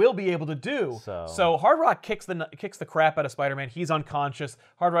suit will be able to do. So Hard Rock kicks the crap out of Spider-Man. He's unconscious.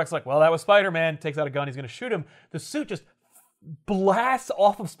 Hard Rock's like, well, that was Spider-Man. Takes out a gun. He's going to shoot him. The suit just blasts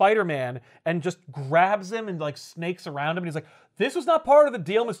off of Spider-Man and just grabs him and like snakes around him. And he's like, this was not part of the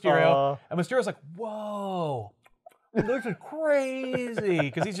deal, Mysterio. And Mysterio's like, whoa. This is crazy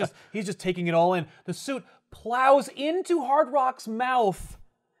because he's just taking it all in. The suit plows into Hard Rock's mouth,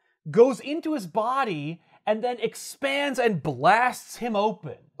 goes into his body, and then expands and blasts him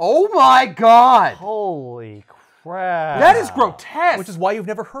open. Oh my God! Holy crap! That is grotesque. Which is why you've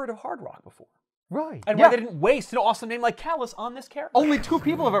never heard of Hard Rock before. Right. And why they didn't waste an awesome name like Callus on this character. Only 2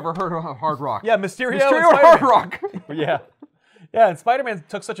 people have ever heard of Hard Rock. Yeah, Mysterio and and Hard Rock. Yeah. Yeah, and Spider-Man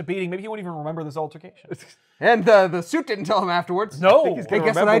took such a beating, maybe he won't even remember this altercation. And the suit didn't tell him afterwards. No. I think he's gonna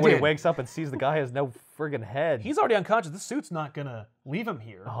guess what remember I when did. he wakes up and sees the guy has no friggin' head. He's already unconscious. This suit's not gonna leave him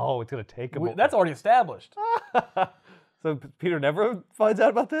here. Oh, it's gonna take him. That's already established. So Peter never finds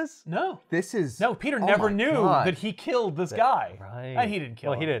out about this? No. Peter Oh never my knew God. that he killed this guy. Right. And he didn't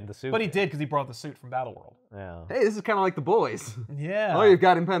kill him. Well, he didn't. The suit. But he did because he brought the suit from Battleworld. Yeah. Hey, this is kind of like the boys. Yeah. Oh, you've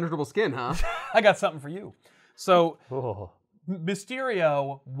got impenetrable skin, huh? I got something for you. So Oh.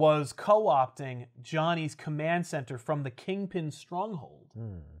 Mysterio was co-opting Johnny's command center from the Kingpin stronghold.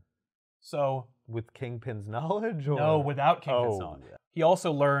 So With Kingpin's knowledge? Or? no, without Kingpin's Oh, knowledge. yeah. He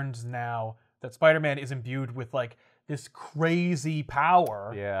also learns now that Spider-Man is imbued with like this crazy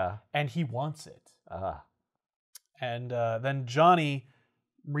power, Yeah. and he wants it. Ah. And then Johnny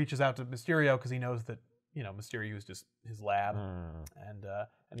reaches out to Mysterio because he knows that Mysterio used his lab, and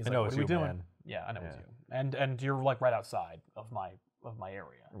he's like, know "What it's are we you, doing?" man. Yeah, I know it's you, and you're like right outside of my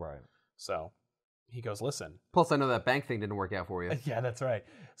area. Right. So he goes, "Listen." Plus, I know that bank thing didn't work out for you. Yeah, that's right.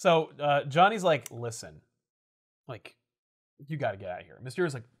 So Johnny's like, "Listen, like, you got to get out of here."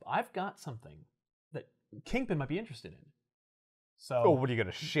 Mysterio's like, "I've got something that Kingpin might be interested in." So Oh, what are you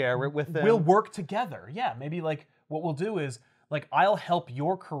gonna share it with them? we'll work together. Yeah, maybe like what we'll do is like I'll help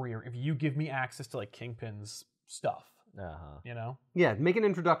your career if you give me access to like Kingpin's stuff. You know? Yeah, make an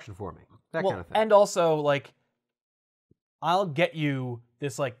introduction for me. That kind of thing. And also like I'll get you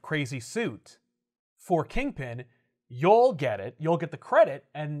this like crazy suit for Kingpin. You'll get it. You'll get the credit,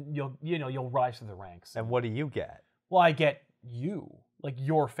 and you'll rise to the ranks. And what do you get? Well, I get you, like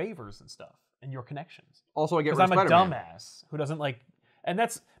your favors and stuff, and your connections. Also, I get Because rid of I'm a Spider-Man. dumbass who doesn't like And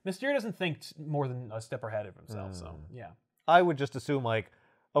that's Mysterio doesn't think more than a step ahead of himself. So yeah, I would just assume like,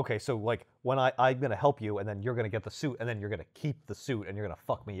 okay, so like when I'm gonna help you, and then you're gonna get the suit, and then you're gonna keep the suit, and you're gonna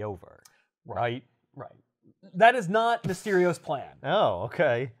fuck me over, right? Right. That is not Mysterio's plan. Oh,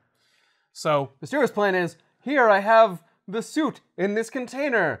 okay. So Mysterio's plan is, here I have the suit in this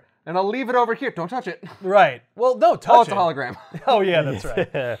container, and I'll leave it over here. Don't touch it. right. Well, no, touch Oh, it's it. a hologram. Oh yeah, that's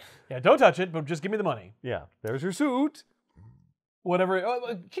right. Yeah, don't touch it, but just give me the money. Yeah, there's your suit. Whatever.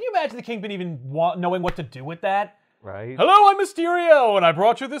 Can you imagine the Kingpin even knowing what to do with that? Right. Hello, I'm Mysterio, and I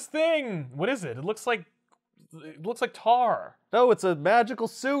brought you this thing. What is it? It looks like tar. No, it's a magical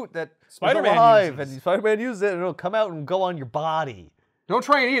suit that Spider-Man is alive, uses. and Spider-Man uses it, and it'll come out and go on your body. Don't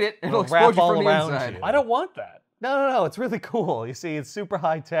try and eat it. It'll wrap explode you all from the around inside. you. I don't want that. No, it's really cool. You see, it's super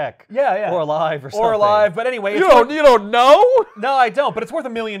high tech. Yeah. Or alive or something. Or alive, but anyway. You don't know? No, I don't, but it's worth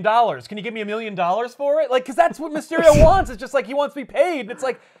 $1 million. Can you give me $1 million for it? Like, because that's what Mysterio wants. It's just like he wants to be paid. It's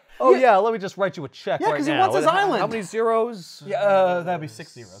like, Oh yeah, let me just write you a check right now. Yeah, because he wants his island. How many zeros? yeah, that'd be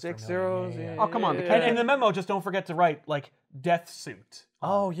 6 zeros. 6 for $1 zeros. million. Yeah. Oh, come on. The And in the memo, just don't forget to write, like, death suit.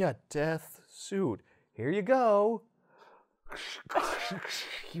 Oh yeah, death suit. Here you go.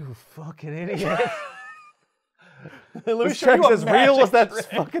 You fucking idiot. Let me This show you check's a as real as that magic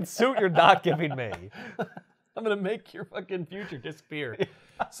trick. fucking suit you're not giving me. I'm gonna make your fucking future disappear.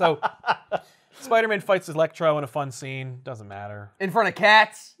 So, Spider-Man fights Electro in a fun scene. Doesn't matter. In front of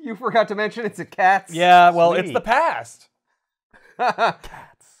cats. You forgot to mention it's a cats. Yeah, well, it's Sweet. the past.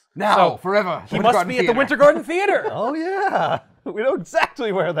 Now, So, forever. He must be at the Winter Garden Theater. Oh yeah, we know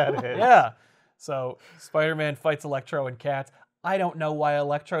exactly where that is. Yeah. So, Spider-Man fights Electro and cats. I don't know why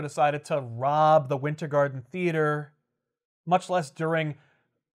Electro decided to rob the Winter Garden Theater, much less during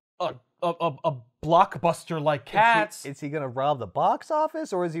a blockbuster like Cats. Is he gonna rob the box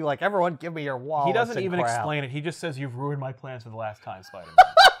office, or is he like, everyone give me your wallet? He doesn't even explain it. He just says, "You've ruined my plans for the last time, Spider-Man."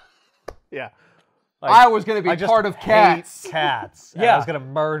 Yeah. I was going to I be just part of hate cats. Cats. And Yeah. I was gonna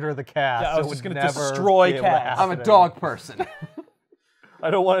murder the cats. Yeah, I was so it just would gonna never destroy be able to cats. I'm a happen dog person. I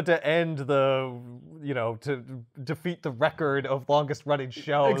don't want it to end the, to defeat the record of longest running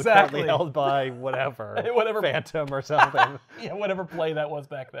show Exactly. currently held by whatever. Whatever. Phantom or something. Yeah, whatever play that was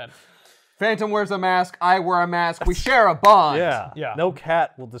back then. Phantom wears a mask. I wear a mask. We share a bond. Yeah. No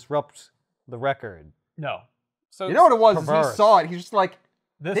cat will disrupt the record. No. So You know what it was? Is Perverse. he saw it. He's just like,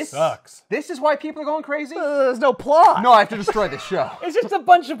 this sucks. This is why people are going crazy? There's no plot. No, I have to destroy this show. It's just a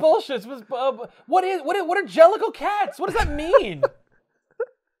bunch of bullshit. What are Jellicle cats? What does that mean?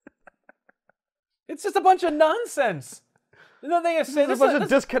 It's just a bunch of nonsense. And then they say There's a bunch of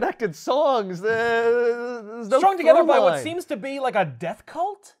disconnected songs. There's no strung together by what line. seems to be like a death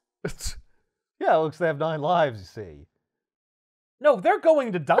cult. Yeah, it looks they have 9 lives, you see. No, they're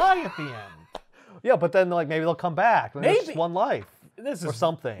going to die at the end. Yeah, but then like maybe they'll come back. Maybe. There's just Maybe. 1 life. This is Or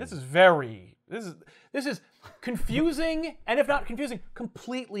something. This is confusing, and if not confusing,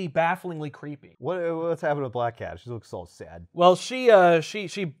 completely bafflingly creepy. What's happened with Black Cat? She looks so sad. Well, she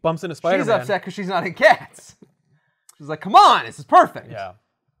bumps into Spider-Man. She's upset because she's not in Cats. She's like, come on, this is perfect. Yeah.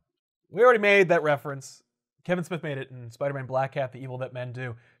 We already made that reference. Kevin Smith made it in Spider-Man Black Cat, The Evil That Men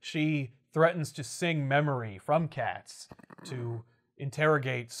Do. She threatens to sing Memory from Cats to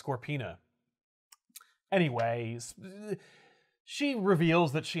interrogate Scorpina. Anyways, she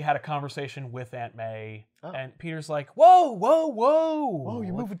reveals that she had a conversation with Aunt May, and Peter's like, whoa. Oh,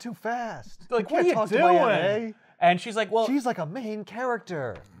 you're moving too fast. Like, You what are can't you talk to my Aunt doing? May. And she's like, well, She's like a main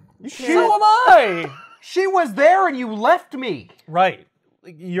character. You who can't. am I? She was there and you left me. Right.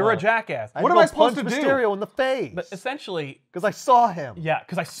 You're a jackass. I What had am I go supposed punch to do? Mysterio in the face. But essentially, Because I saw him. yeah,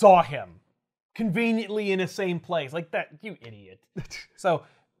 because I saw him conveniently in the same place. Like that, you idiot. So,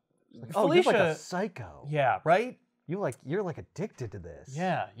 Oh, Felicia. you're like a psycho. Yeah, right? You're like addicted to this.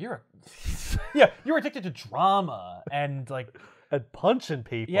 Yeah, you're addicted to drama and like And punching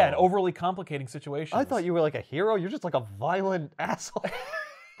people. and overly complicating situations. I thought you were like a hero. You're just like a violent asshole.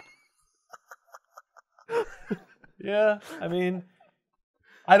 Yeah, I mean,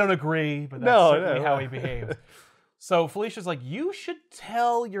 I don't agree, but that's No, certainly no. how he behaves. So Felicia's like, you should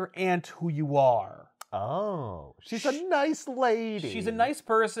tell your aunt who you are. Oh, she's a nice lady. She's a nice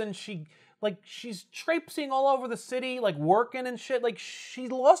person. She's traipsing all over the city, like working and shit. Like she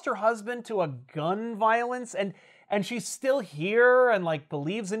lost her husband to a gun violence, and she's still here and like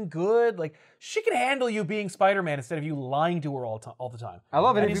believes in good. Like she can handle you being Spider-Man instead of you lying to her all the time. I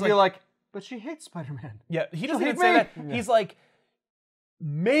love it And if he's you be like, but she hates Spider-Man. Yeah, he doesn't hate even say me. that. He's like,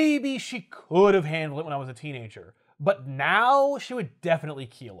 maybe she could have handled it when I was a teenager, but now she would definitely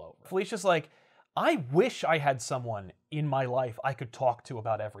keel over. Felicia's like, I wish I had someone in my life I could talk to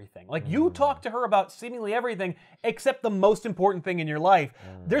about everything. Like, you talk to her about seemingly everything except the most important thing in your life.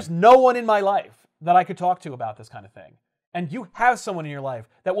 There's no one in my life that I could talk to about this kind of thing. And you have someone in your life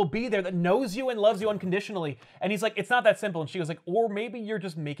that will be there, that knows you and loves you unconditionally. And he's like, it's not that simple. And she goes like, or maybe you're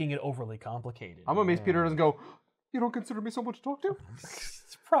just making it overly complicated. I'm amazed Peter doesn't go, you don't consider me someone to talk to?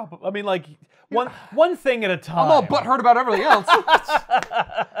 It's probably, I mean, like, one thing at a time. I'm all butthurt about everything else.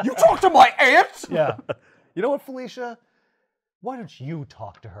 You talk to my aunt? Yeah. You know what, Felicia? Why don't you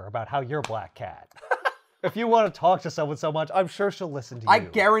talk to her about how you're Black Cat? If you want to talk to someone so much, I'm sure she'll listen to you. I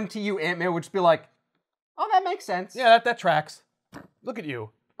guarantee you Aunt-Man would just be like, oh, that makes sense. Yeah, that tracks. Look at you.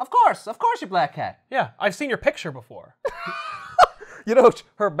 Of course you're Black Cat. Yeah, I've seen your picture before. You know,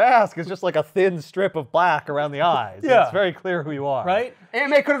 her mask is just like a thin strip of black around the eyes. Yeah. It's very clear who you are. Right?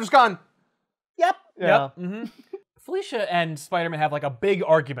 Aunt-Man could have just gone, yep. Yeah. Yep. Felicia and Spider-Man have like a big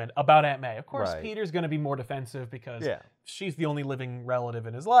argument about Aunt May. Of course, Right. Peter's going to be more defensive because Yeah. she's the only living relative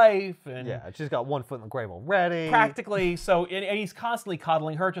in his life. And Yeah, she's got one foot in the grave already. practically, so, and he's constantly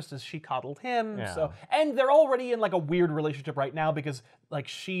coddling her just as she coddled him. Yeah. So, and they're already in like a weird relationship right now because like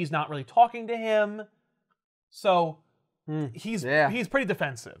she's not really talking to him. So he's pretty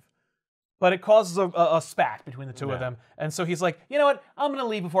defensive. But it causes a spat between the two of them. And so he's like, you know what? I'm going to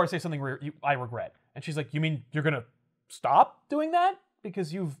leave before I say something I regret. And she's like, you mean you're going to stop doing that?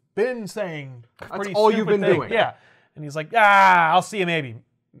 Because you've been saying pretty all stupid you've been things." doing. Yeah. And he's like, I'll see you maybe.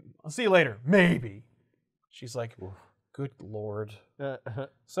 I'll see you later. Maybe. She's like, good Lord.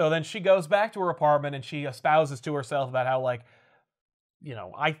 So then she goes back to her apartment and she espouses to herself about how, like, you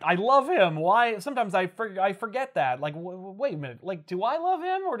know, I love him. Why? Sometimes I forget that. Like, wait a minute. Like, do I love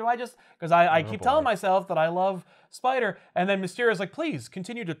him or do I just... Because I keep telling myself that I love Spider. And then Mysterio's like, please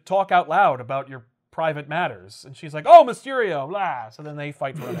continue to talk out loud about your private matters. And she's like, oh, Mysterio, blah. So then they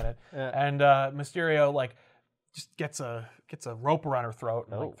fight for a minute. And Mysterio, like, just gets a rope around her throat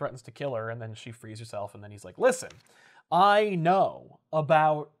and like, threatens to kill her. And then she frees herself. And then he's like, listen, I know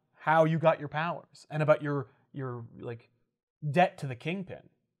about how you got your powers and about your like, debt to the Kingpin.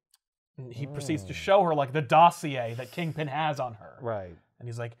 And he proceeds to show her like the dossier that Kingpin has on her. Right. And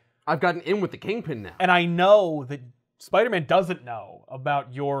he's like, I've gotten in with the Kingpin now. and I know that Spider-Man doesn't know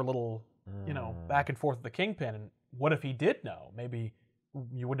about your little, you know, back and forth with the Kingpin. And what if he did know? Maybe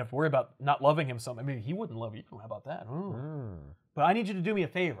you wouldn't have to worry about not loving him so much. Maybe he wouldn't love you. How about that? But I need you to do me a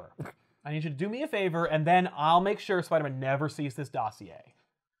favor. I need you to do me a favor, and then I'll make sure Spider-Man never sees this dossier.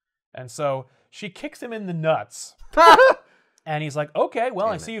 And so she kicks him in the nuts. And he's like, okay, well,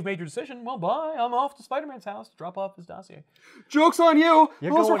 I see you've made your decision. Well, bye. I'm off to Spider-Man's house to drop off his dossier. Joke's on you.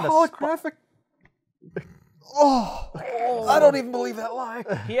 You're Those are going to holographic. I don't even believe that lie.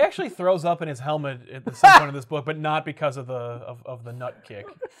 He actually throws up in his helmet at some point in this book, but not because of the nut kick.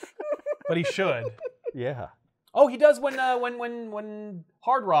 But he should. Yeah. Oh, he does when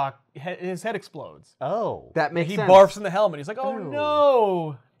Hard Rock, his head explodes. Oh. That makes He sense. barfs in the helmet. He's like, oh, Ew.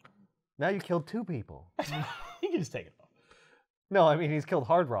 no. Now you killed two people. He can just take it off. No, I mean, he's killed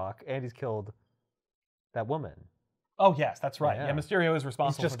Hard Rock and he's killed that woman. Oh, yes, that's right. Yeah. Yeah, Mysterio is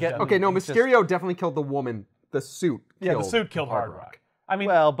responsible just for getting- the death. Okay, no, He's just- Mysterio definitely killed the woman. The suit. Yeah, the killed suit killed Hard Rock. I mean,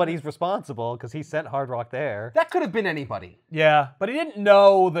 Well, but he's responsible because he sent Hard Rock there. That could have been anybody. yeah, but he didn't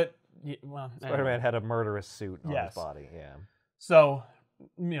know that. Well, anyway. Spider-Man had a murderous suit on Yes. his body. Yeah. So,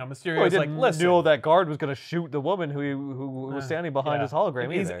 you know, Mysterio's Well, he like, didn't listen. know that guard was going to shoot the woman who was standing behind Yeah. his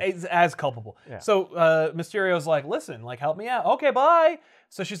hologram either. He's as culpable. Yeah. So Mysterio's like, listen, like, help me out. Okay, bye.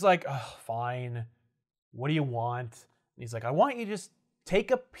 So she's like, oh, fine. What do you want? And he's like, I want you to just take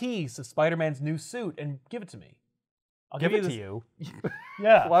a piece of Spider-Man's new suit and give it to me. I'll give it this. to you.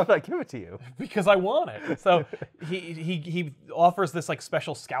 Yeah. Why would I give it to you? Because I want it. So he offers this like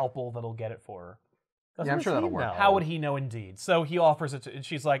special scalpel that'll get it for her. Yeah, I'm sure that'll work. know? How would he know indeed? So he offers it to, and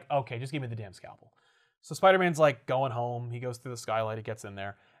she's like, okay, just give me the damn scalpel. So Spider-Man's like going home. He goes through the skylight. He gets in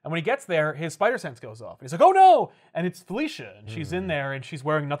there. And when he gets there, his spider sense goes off. And he's like, oh no! And it's Felicia. And she's in there and she's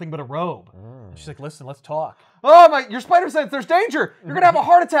wearing nothing but a robe. And she's like, listen, let's talk. Oh my! Your spider sense. There's danger. You're gonna have a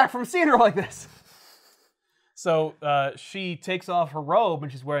heart attack from seeing her like this. So she takes off her robe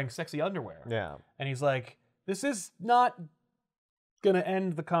and she's wearing sexy underwear. Yeah. And he's like, this is not going to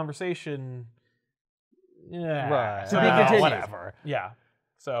end the conversation. Yeah. Right. To be continued. Whatever. Yeah.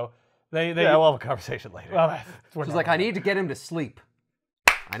 So they Yeah, we'll have a conversation later. well, we're She's not like, gonna- I need to get him to sleep.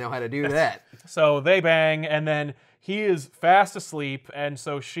 I know how to do that. So they bang, and then he is fast asleep, and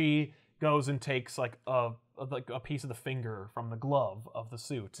so she goes and takes like a piece of the finger from the glove of the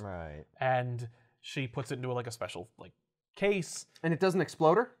suit, Right. and she puts it into like a special like case. And it doesn't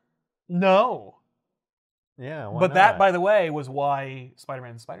explode her? No. Yeah, why But not? that, by the way, was why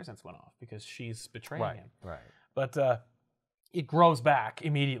Spider-Man's spider sense went off, because she's betraying him. Right. But it grows back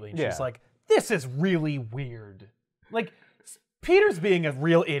immediately. And she's like, this is really weird. Like, Peter's being a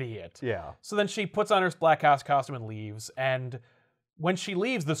real idiot. Yeah. So then she puts on her black costume and leaves. And when she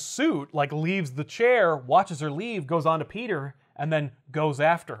leaves, the suit, like, leaves the chair, watches her leave, goes on to Peter, and then goes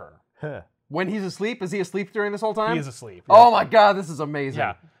after her. Huh. When he's asleep, is he asleep during this whole time? He is asleep. Oh my God, this is amazing.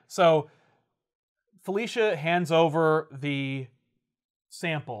 Yeah. So Felicia hands over the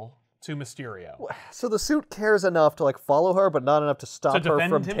sample to Mysterio. So the suit cares enough to like follow her, but not enough to stop her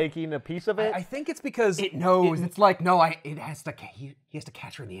defend from him? taking a piece of it. I think it's because It knows. It's like, no, it has to. He has to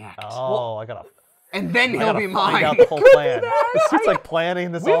catch her in the act. Oh, I gotta. And then I he'll gotta be find mine. out the whole plan. The suit's like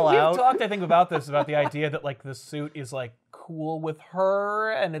planning this all we've out. talked, I think, about this, about the idea that like the suit is like cool with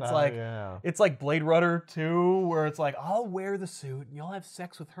her, and it's it's like Blade Runner 2, where it's like, I'll wear the suit and you'll have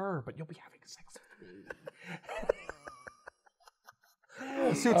sex with her, but you'll be having sex with me.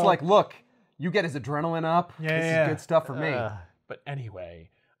 The suit's like, look, you get his adrenaline up. This is good stuff for me. But anyway,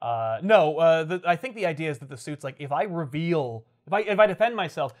 I think the idea is that the suit's like, if I reveal, if I defend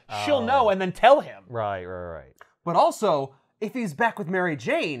myself, she'll know and then tell him. Right. But also, if he's back with Mary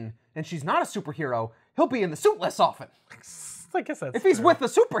Jane and she's not a superhero, he'll be in the suit less often. I guess that's If he's true. with a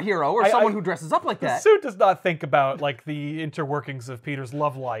superhero or someone who dresses up like The that. suit does not think about like the interworkings of Peter's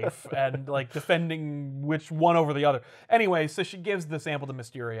love life and like defending which one over the other. Anyway, so she gives the sample to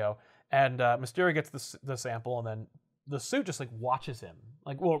Mysterio, and Mysterio gets the sample, and then the suit just like watches him.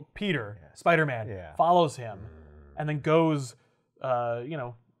 Like, well, Peter, Spider-Man, follows him, and then goes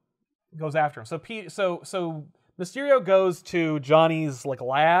after him. So Mysterio goes to Johnny's like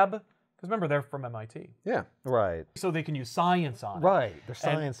lab. Because remember, they're from MIT. Yeah. Right. So they can use science on it. Right. They're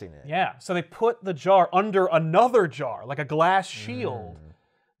sciencing it. Yeah. So they put the jar under another jar, like a glass shield,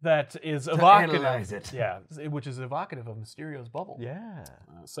 that is evocative. Analyze it. Yeah, which is evocative of Mysterio's bubble. Yeah.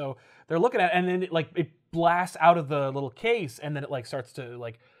 So they're looking at it, and then it blasts out of the little case, and then it like starts to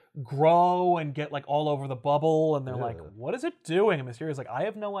like grow and get like all over the bubble, and they're like, what is it doing? And Mysterio's like, I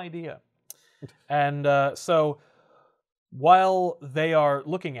have no idea. And so while they are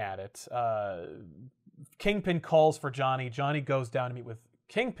looking at it, Kingpin calls for Johnny. Johnny goes down to meet with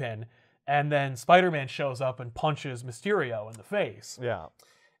Kingpin, and then Spider-Man shows up and punches Mysterio in the face. Yeah.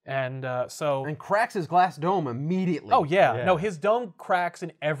 And And cracks his glass dome immediately. Oh, yeah. No, his dome cracks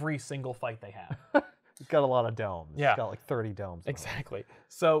in every single fight they have. He's got a lot of domes. Yeah. He's got like 30 domes. Exactly.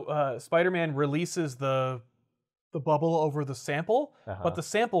 So Spider-Man releases the bubble over the sample, but the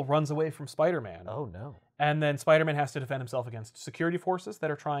sample runs away from Spider-Man. Oh, no. And then Spider-Man has to defend himself against security forces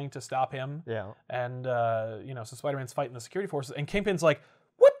that are trying to stop him. Yeah. And, so Spider-Man's fighting the security forces, and Kingpin's like,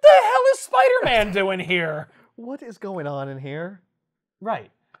 what the hell is Spider-Man doing here? What is going on in here?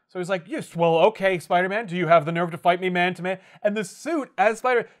 Right. So he's like, yes, well, okay, Spider-Man, do you have the nerve to fight me man to man? And the suit, as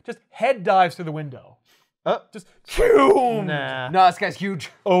Spider-Man, just head dives through the window. Just, boom! Nah. No, this guy's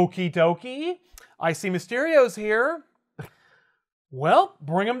huge. Okie dokie. I see Mysterio's here. Well,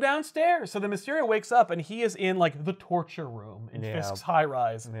 bring him downstairs. So the Mysterio wakes up, and he is in, like, the torture room in Fisk's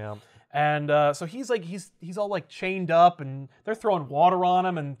high-rise. Yeah. And so he's like, he's all, like, chained up, and they're throwing water on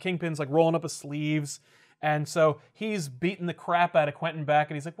him, and Kingpin's, like, rolling up his sleeves. And so he's beating the crap out of Quentin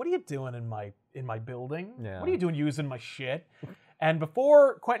Beck, and he's like, what are you doing in my building? Yeah. What are you doing using my shit? And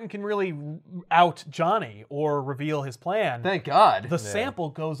before Quentin can really out Johnny or reveal his plan, Thank God. the sample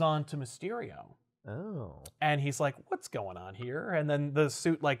goes on to Mysterio. Oh. And he's like, what's going on here? And then the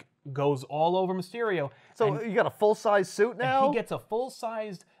suit like goes all over Mysterio. So you got a full-size suit now? And he gets a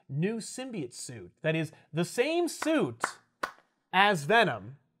full-sized new symbiote suit that is the same suit as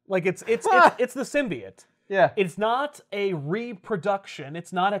Venom. Like it's the symbiote. Yeah. It's not a reproduction.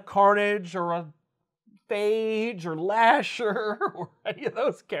 It's not a Carnage or a Phage or Lasher or any of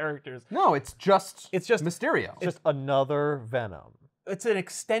those characters. No, it's just Mysterio. Just another Venom. It's an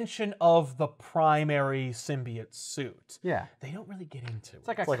extension of the primary symbiote suit. Yeah. They don't really get into It's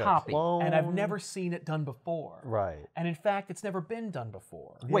like it. a copy. clone. And I've never seen it done before. Right. And in fact, it's never been done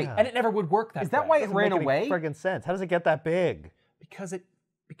before. Wait, And it never would work that way. Is that why it Doesn't ran make any away? friggin' sense. How does it get that big? Because it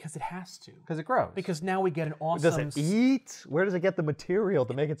has to. Because it grows. Because now we get an awesome... Does it eat? Where does it get the material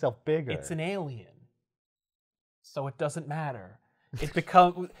to make itself bigger? It's an alien. So it doesn't matter. It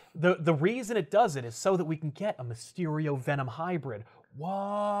becomes... the reason it does it is so that we can get a Mysterio Venom hybrid.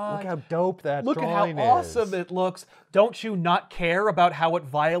 What? Look how dope that Look at how drawing is. awesome it looks. Don't you not care about how it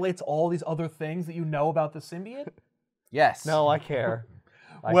violates all these other things that you know about the symbiote? Yes. No, I care.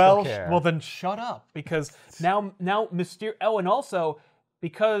 I well, still care. well then shut up, because now Mysterio. Oh, and also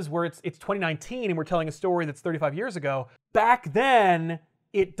because it's 2019 and we're telling a story that's 35 years ago. Back then,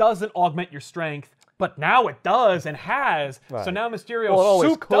 it doesn't augment your strength, But now it does and has. Right. So now Mysterio Well, it always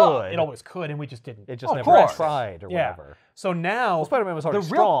souped up. could. It always could, and we just didn't. It just never course. tried or Yeah. whatever. So now Well, Spider-Man was already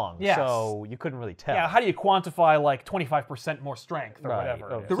the real- strong, yes. so you couldn't really tell. Yeah, how do you quantify like 25% more strength or Right.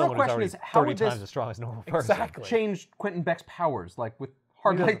 whatever? Oh, it is? The real someone who's question already is, how 30 would this times as strong as a normal person. Exactly. change Quentin Beck's powers, like with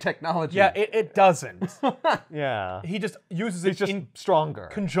hard light technology? Yeah, it doesn't. Yeah. He just uses He's it just in stronger.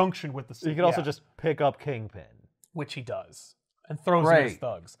 conjunction with the suit. You can also yeah, just pick up Kingpin. which he does, and throws in his Great.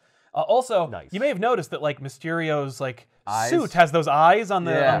 thugs. Also, Nice. you may have noticed that like Mysterio's like Eyes? suit has those eyes on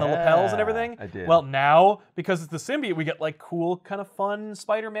the Yeah. lapels and Yeah, everything. I did. Well, now because it's the symbiote, we get like cool, kind of fun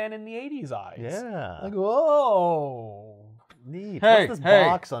Spider-Man in the '80s eyes. Yeah. Like whoa. Neat. Hey, What's this hey,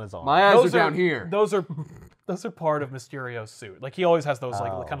 box on his arm? My eyes are down here. Those are part of Mysterio's suit. Like he always has those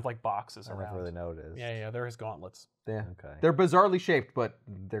like Oh. kind of like boxes I around. never really noticed. Yeah, they're his gauntlets. Yeah. Okay. They're bizarrely shaped, but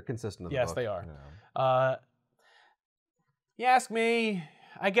they're consistent. In the Yes, book. they are. Yeah. You ask me,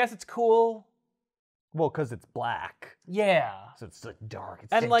 I guess it's cool. Well, because it's black. Yeah. So it's like dark.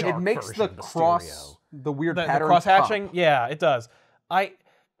 It's And, a like, it dark It makes version the of cross, Mysterio. the weird The pattern. cross hatching, pop. yeah, it does.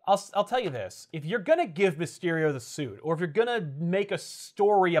 I'll tell you this: if you're gonna give Mysterio the suit, or if you're gonna make a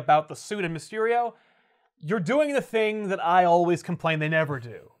story about the suit and Mysterio, you're doing the thing that I always complain they never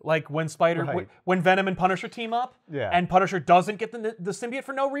do. Like when Right. when Venom and Punisher team up, Yeah. and Punisher doesn't get the symbiote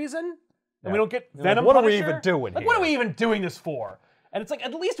for no reason, and we don't get You're like, Venom. what are we Punisher? even doing Like, what are here? we even doing this for? And it's like,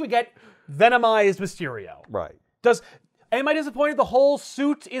 at least we get Venomized Mysterio. Right. Am I disappointed the whole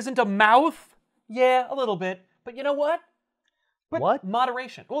suit isn't a mouth? Yeah, a little bit. But you know what? What?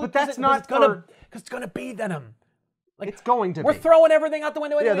 Moderation. Well, But because that's it- not because it's gonna be Venom. It's going to We're be. throwing everything out the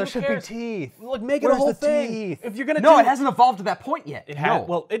window. Yeah, Anyway, there who should cares? be teeth. Like, make it a Where's whole the thing. teeth? If you're gonna No, do it hasn't evolved to that point yet. It no. has.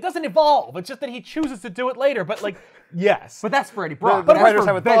 Well, it doesn't evolve. It's just that he chooses to do it later. But like, yes. But that's for Eddie The, Brock. the That's writers for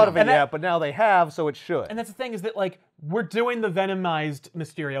haven't Venom. thought of it And that- yet, but now they have, so it should. And that's the thing, is that like we're doing the Venomized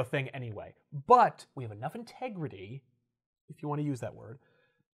Mysterio thing anyway. But we have enough integrity, if you want to use that word,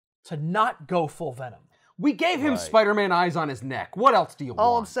 to not go full Venom. We gave him Right. Spider-Man eyes on his neck. What else do you All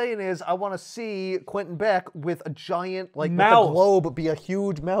I'm want? saying is, I want to see Quentin Beck with a giant, like, Mouth. with a globe be a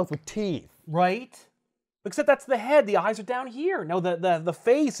huge mouth with teeth. Right? Except that's the head. The eyes are down here. No, the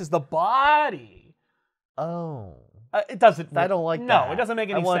face is the body. Oh. It doesn't. I don't like no, that. it doesn't make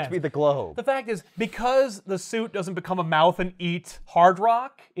any I want sense. it to be the globe. The fact is, because the suit doesn't become a mouth and eat hard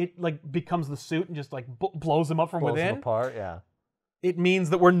rock, it like becomes the suit and just like blows him up from Blows them within. apart, yeah. It means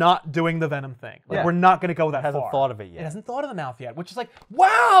that we're not doing the Venom thing. Like, Yeah. we're not going to go that Hasn't far. thought of it yet. It hasn't thought of the mouth yet, which is like,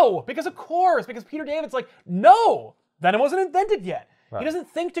 wow! Because of course, because Peter David's like, no, Venom wasn't invented yet. Right. He doesn't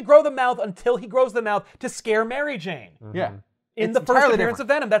think to grow the mouth until he grows the mouth to scare Mary Jane. Yeah. In It's the first entirely appearance of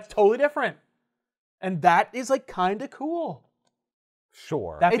Venom, that's totally different. And that is like kind of cool.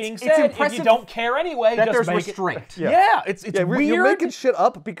 Sure. That It's- being it's said, if you impressive don't care anyway, that just there's make restraint. It, yeah, it's yeah, weird. you're making shit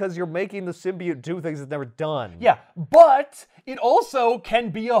up because you're making the symbiote do things it's never done. Yeah, but it also can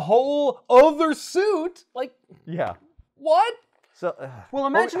be a whole other suit. Like, Yeah. what? So, Well,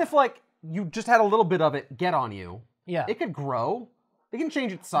 imagine if, like, you just had a little bit of it get on you. Yeah. It could grow. It can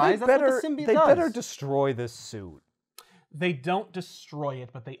change its they size. That's better, what the symbiote they does. better destroy this suit. They don't destroy it,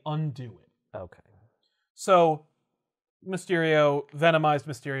 but they undo it. Okay. So, Mysterio, Venomized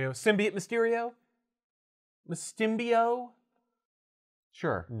Mysterio, Symbiote Mysterio? Mystimbio?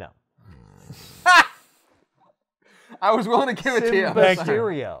 Sure. No. I was willing to give it to you.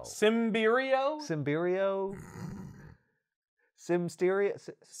 Mysterio. Symbirio? Symbirio. Simsterio.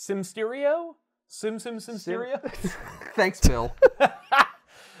 Simsterio? Simsterio? Thanks, Bill.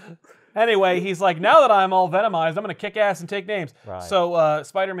 Anyway, he's like, now that I'm all Venomized, I'm going to kick ass and take names. Right. So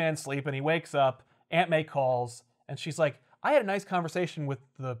Spider-Man's sleeping, he wakes up, Aunt May calls, and she's like, I had a nice conversation with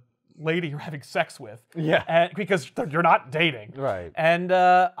the lady you're having sex with. Yeah. And, because you're not dating. Right. And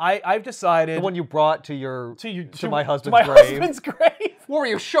I've decided... The one you brought to your to my husband's my grave. husband's grave. What were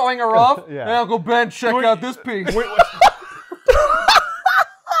you showing her off? Yeah. Hey, Uncle Ben, check out this piece.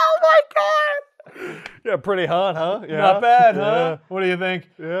 Yeah, pretty hot, huh? Yeah. Not bad, huh? Yeah. What do you think?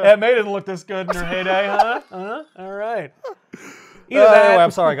 Yeah. Aunt May didn't look this good in her heyday, huh? All right. Either Anyway, that,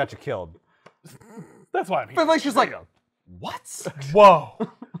 I'm sorry I got you killed. that's why I'm here. But like, she's like, what? Whoa.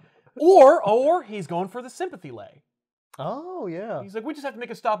 or he's going for the sympathy lay. Oh, yeah. He's like, we just have to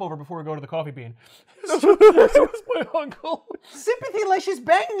make a stopover before we go to the coffee bean. This was my uncle. Sympathy, like she's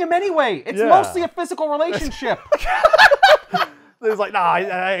banging him anyway. It's Yeah. mostly a physical relationship. It's like, nah,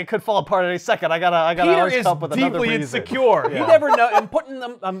 it could fall apart any second. I gotta Peter always is come up with another deeply reason. insecure. He Yeah. never know. And putting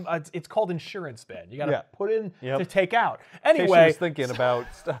them, it's called insurance bed. You got to Yeah. put in Yep. to take out. In case she Anyway, was thinking about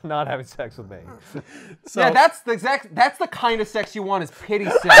not having sex with me. so Yeah, that's the kind of sex you want is pity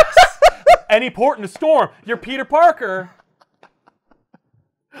sex. any port in a storm. You're Peter Parker.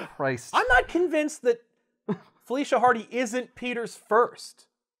 Christ. I'm not convinced that Felicia Hardy isn't Peter's first.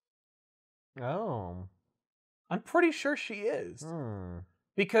 Oh. I'm pretty sure she is.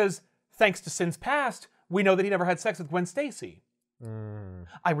 Because thanks to Sin's past, we know that he never had sex with Gwen Stacy.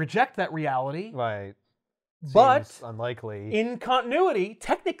 I reject that reality. Right. But Seems unlikely. In continuity,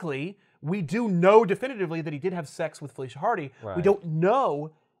 technically, we do know definitively that he did have sex with Felicia Hardy. Right. We don't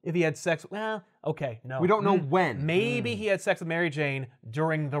know if he had sex. Well, okay, no. We don't know when. Maybe he had sex with Mary Jane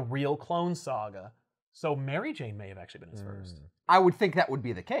during the real Clone Saga. So Mary Jane may have actually been his first. I would think that would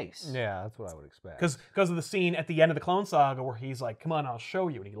be the case. Yeah, that's what I would expect. Because of the scene at the end of the Clone Saga where he's like, come on, I'll show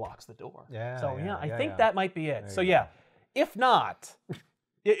you, and he locks the door. I think that might be it. So yeah, if not...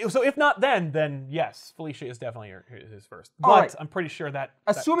 So if not then yes, Felicia is definitely his first. But I'm pretty sure that...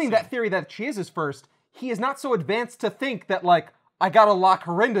 Assuming that theory that she is his first, he is not so advanced to think that, like, I gotta lock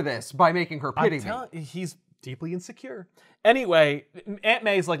her into this by making her pity me. He's deeply insecure. Anyway, Aunt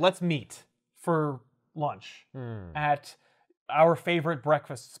May's like, let's meet for lunch at our favorite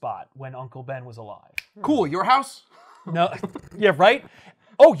breakfast spot when Uncle Ben was alive. Cool, your house? No, yeah, right?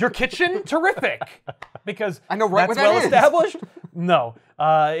 Oh, your kitchen? Terrific. Because I know right that's where that well is. established. No,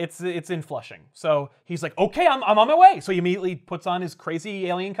 it's in Flushing. So he's like, okay, I'm on my way. So he immediately puts on his crazy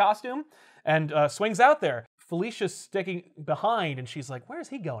alien costume and swings out there. Felicia's sticking behind, and she's like, where's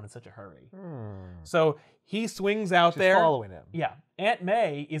he going in such a hurry? So he swings out there. She's following him. Yeah. Aunt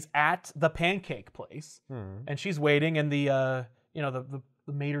May is at the pancake place, and she's waiting, and the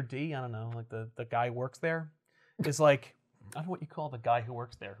maitre d', I don't know, like the guy who works there, is like, I don't know what you call the guy who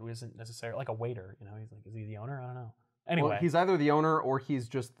works there, who isn't necessarily like a waiter. You know, he's like, is he the owner? I don't know. Anyway, Well, he's either the owner or he's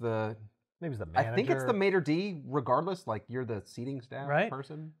just the... Maybe he's the manager. I think it's the maitre d', regardless. Like, you're the seating staff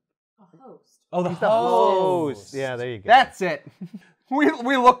person. A host. Oh, the He's the host. host. Yeah, there you go. That's it. We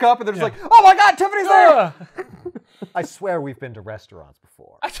look up and they're just like, oh my God, Tiffany's there! I swear we've been to restaurants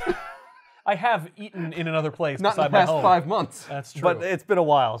before. I have eaten in another place Not in the beside my past home. 5 months. That's true. But it's been a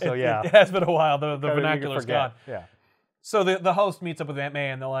while, so yeah. It has been a while. The Kinda vernacular's forget. gone. Yeah. So the host meets up with Aunt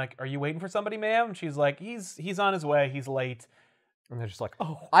May, and they're like, are you waiting for somebody, ma'am? And she's like, he's on his way. He's late. And they're just like,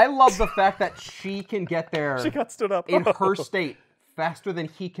 oh. I love the fact that she can get there She got stood up. in her state faster than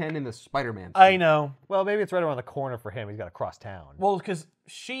he can in the Spider-Man suit. I know. Well, maybe it's right around the corner for him. He's got to cross town. Well, because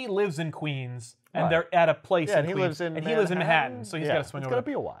she lives in Queens, and Right. they're at a place Yeah, in and he Queens. lives in and he lives in Manhattan. Manhattan, so he's Yeah, got to swing it's over. gonna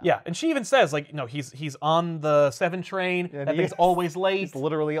be a while. Yeah, and she even says, like, no, he's on the 7 train. And That he thing's is. always late. He's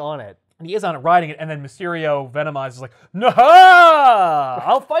literally on it. And he is on it, riding it, and then Mysterio venomizes, like, no,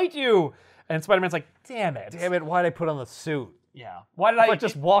 I'll fight you. And Spider-Man's like, damn it. Damn it, why'd I put on the suit? Yeah. Why did I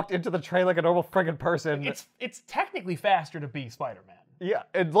just walked into the train like a normal friggin' person. It's technically faster to be Spider-Man. Yeah,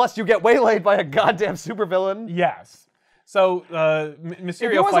 unless you get waylaid by a goddamn supervillain. Yes. So Mysterio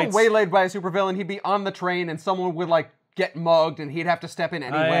If he wasn't fights. waylaid by a supervillain, he'd be on the train and someone would, like, get mugged and he'd have to step in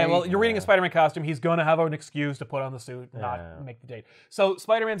anyway. Yeah, well, you're reading a Spider-Man costume. He's going to have an excuse to put on the suit and not make the date. So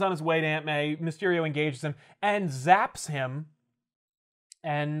Spider-Man's on his way to Aunt May. Mysterio engages him and zaps him.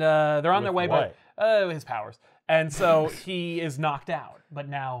 And they're on their way, what? but his powers. And so he is knocked out. But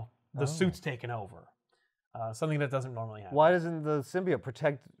now the suit's taken over. Something that doesn't normally happen. Why doesn't the symbiote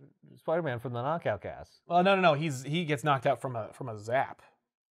protect Spider-Man from the knockout gas? Well, no. He gets knocked out from a zap.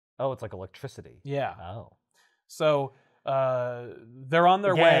 Oh, it's like electricity. Yeah. Oh. So they're on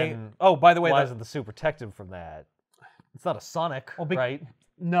their way. Again, Oh, by the way, why isn't the suit protect him from that? It's not a Sonic, right?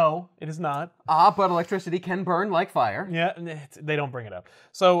 No, it is not. But electricity can burn like fire. Yeah, they don't bring it up.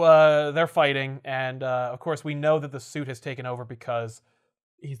 So they're fighting, and of course we know that the suit has taken over because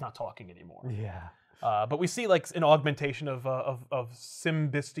he's not talking anymore. Yeah. But we see like an augmentation of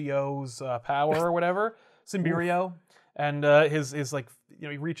Symbistio's power or whatever, Symbiote, and his like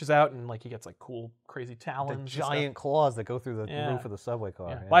he reaches out and like he gets like cool crazy The talons, giant claws that go through the Yeah. roof of the subway car.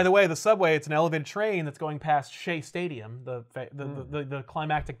 Yeah. Yeah. By the way, the subway, it's an elevated train that's going past Shea Stadium. The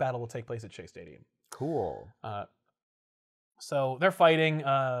climactic battle will take place at Shea Stadium. Cool. So they're fighting.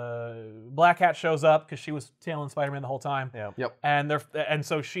 Black Cat shows up because she was tailing Spider-Man the whole time. Yeah. Yep. And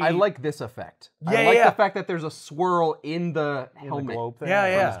so she. I like this effect. Yeah, I like yeah. the fact that there's a swirl in the helmet. globe thing? Yeah,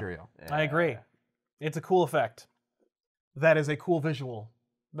 for yeah. Mysterio. I agree. It's a cool effect. That is a cool visual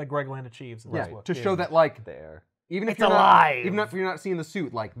that Greg Land achieves in this Yeah, book. to show that like There. even if It's you're alive. not even if you're not seeing the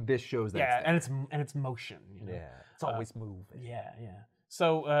suit, like this shows that. Yeah, it's and it's motion. You know? Yeah. It's always moving. Yeah.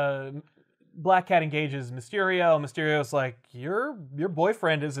 So Black Cat engages Mysterio. Mysterio's like, your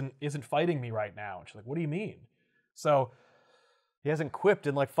boyfriend isn't fighting me right now. And she's like, what do you mean? So He hasn't quipped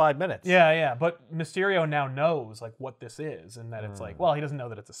in like 5 minutes. yeah. But Mysterio now knows like what this is, and that it's like, well, he doesn't know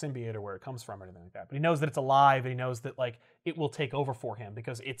that it's a symbiote or where it comes from or anything like that. But he knows that it's alive, and he knows that like it will take over for him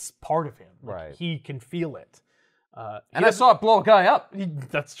because it's part of him. Like, Right. He can feel it. And I saw it blow a guy up.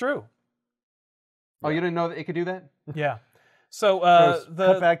 That's true. Oh, you didn't know that it could do that? Yeah. So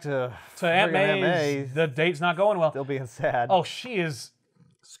cut back to Aunt friggin' May. The date's not going well. Still being sad. Oh, she is.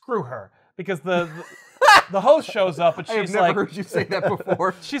 Screw her, because the host shows up and she's I've never heard you say that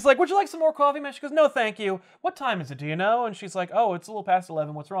before. She's like, "Would you like some more coffee, man?" She goes, "No, thank you." "What time is it? Do you know?" And she's like, "Oh, it's a little past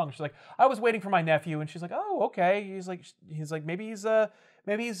 11. What's wrong?" She's like, "I was waiting for my nephew." And she's like, "Oh, okay." He's like, maybe he's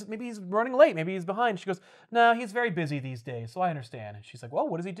running late. Maybe he's behind. She goes, "No, he's very busy these days, so I understand." And she's like, "Well,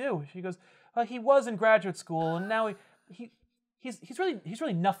 what does he do?" She goes, "He was in graduate school, and now he's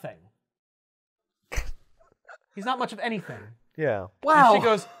really nothing. He's not much of anything." Yeah. Wow. And she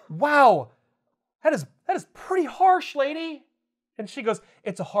goes, "Wow, that is pretty harsh, lady." And she goes,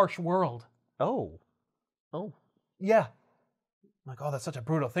 "It's a harsh world." Oh. Yeah. I'm like, oh, that's such a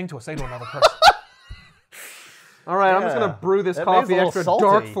brutal thing to say to another person. All right, I'm just going to brew this coffee extra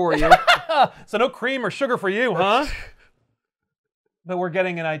dark for you. So no cream or sugar for you, huh? But we're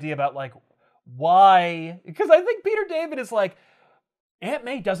getting an idea about, like, why. Because I think Peter David is like, Aunt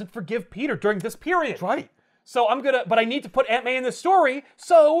May doesn't forgive Peter during this period. That's right. So but I need to put Aunt May in this story,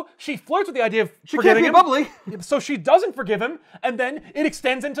 so she flirts with the idea of She forgiving can't be him. bubbly. So she doesn't forgive him, and then it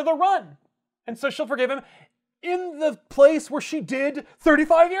extends into the run. And so she'll forgive him in the place where she did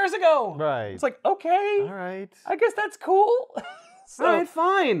 35 years ago. Right. It's like, okay. All right. I guess that's cool. All right,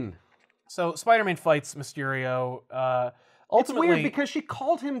 fine. So Spider-Man fights Mysterio. Ultimately, It's weird because she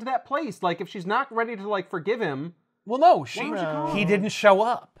called him to that place. Like, if she's not ready to, like, forgive him... well, no, would you call he him? didn't show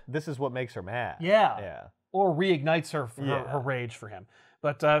up. This is what makes her mad. Yeah. Yeah. Or reignites her rage for him.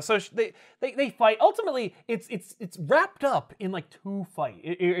 But so they fight. Ultimately, it's wrapped up in like two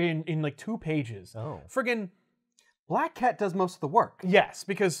in like 2 pages. Oh. Friggin' Black Cat does most of the work. yes,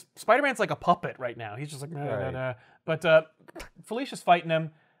 because Spider-Man's like a puppet right now. He's just like nah, nah, nah. But Felicia's fighting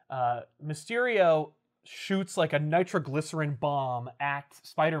him. Mysterio shoots like a nitroglycerin bomb at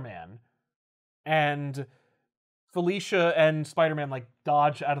Spider-Man, and Felicia and Spider-Man like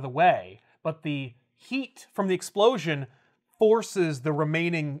dodge out of the way, but the heat from the explosion forces the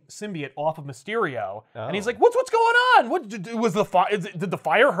remaining symbiote off of Mysterio, and he's like, "What's going on? What was the fire? Did the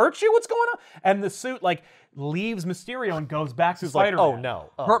fire hurt you? What's going on?" And the suit like leaves Mysterio and goes back to Spider-Man. Like, oh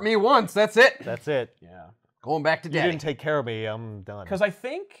no. Oh. Hurt me once, that's it. That's it. Yeah, Going back to You daddy. didn't take care of me. I'm done. because I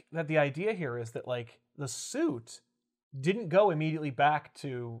think that the idea here is that like the suit didn't go immediately back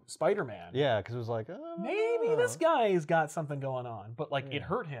to Spider-Man. Yeah, because it was like, Maybe this guy's got something going on, but like it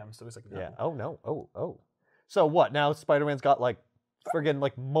hurt him, so he's like, no. Yeah. Oh no. Oh. So what? Now Spider-Man's got like friggin'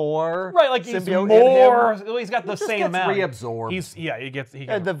 like more Right, like he's symbiote more. in him. Well, he's got the Just same gets amount. reabsorbed. He gets.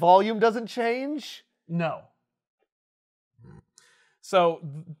 And the volume doesn't change? No. So,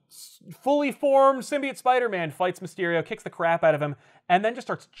 fully formed symbiote Spider-Man fights Mysterio, kicks the crap out of him, and then just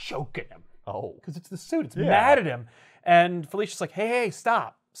starts choking him. Oh. Because it's the suit. It's mad at him. And Felicia's like, hey,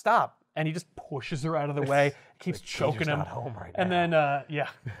 stop. And he just pushes her out of the way, keeps choking him. Not home right And now.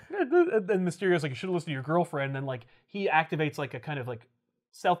 then, and then Mysterio's like, you should have listened to your girlfriend. And then, like, he activates, like, a kind of, like,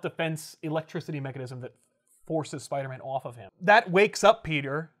 self-defense electricity mechanism that forces Spider-Man off of him. That wakes up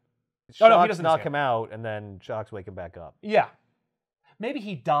Peter. Shocks no, he doesn't knock escape. him out, and then Shocks wake him back up. Yeah. Maybe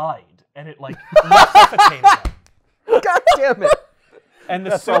he died, and it, like, resuscitated him. God damn it. And the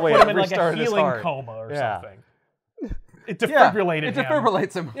That's suit probably put him in, like, a restarted his healing heart. coma or Yeah. something. It defibrillated It him.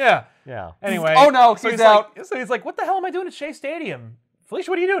 defibrillates him. Yeah. Yeah. Anyway. Oh, no, so he's out. Like, so he's like, what the hell am I doing at Shea Stadium? Felicia,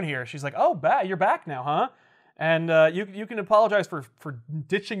 what are you doing here? She's like, oh, you're back now, huh? And you can apologize for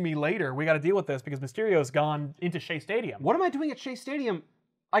ditching me later. We got to deal with this because Mysterio's gone into Shea Stadium. What am I doing at Shea Stadium?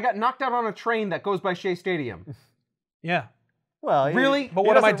 I got knocked out on a train that goes by Shea Stadium. Yeah. Well, Really? But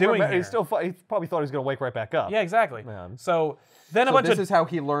what am I doing He here? he probably thought he was going to wake right back up. Yeah, exactly. Yeah. So then a So bunch this of... is how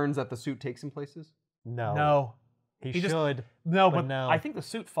he learns that the suit takes him places? No. No. He just- should. No, But but no. I think the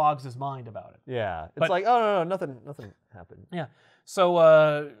suit fogs his mind about it. Yeah. It's But- like, oh, no, nothing happened. Yeah. So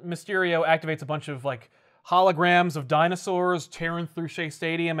Mysterio activates a bunch of like holograms of dinosaurs tearing through Shea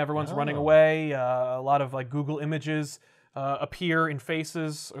Stadium. Everyone's running away. A lot of like Google images appear in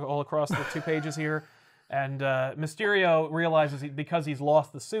faces all across the 2 pages here. And Mysterio realizes because he's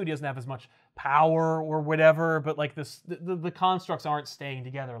lost the suit, he doesn't have as much power or whatever. But like the constructs aren't staying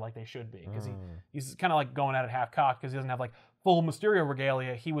together like they should be because he's kind of like going at it half-cocked because he doesn't have like full Mysterio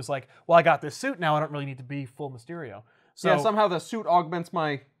regalia. He was like, well, I got this suit now. I don't really need to be full Mysterio. So yeah, somehow the suit augments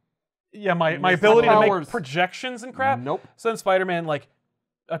my... yeah, my ability to powers. make projections and crap. Nope. So then Spider-Man like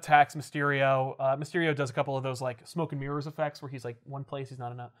attacks Mysterio. Mysterio does a couple of those like smoke and mirrors effects where he's like one place, he's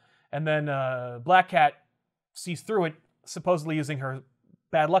not enough. And then Black Cat sees through it, supposedly using her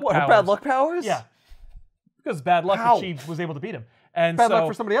bad luck powers. Her bad luck powers? Yeah. Because bad luck that she was able to beat him. And bad luck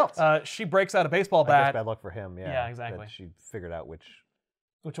for somebody else. She breaks out a baseball I bat. guess bad luck for him, yeah. Yeah, exactly. That she figured out which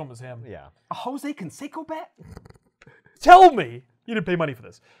one was him. Yeah. A Jose Canseco bat? Tell me! You didn't pay money for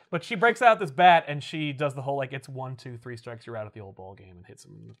this. But she breaks out this bat, and she does the whole, like, it's 1, 2, 3 strikes, you're out at the old ball game, and hits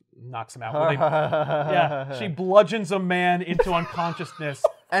him, knocks him out. Yeah, she bludgeons a man into unconsciousness.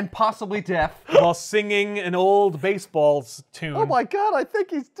 And possibly death. While singing an old baseball tune. Oh my god, I think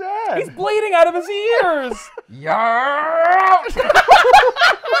he's dead. He's bleeding out of his ears! Yeah.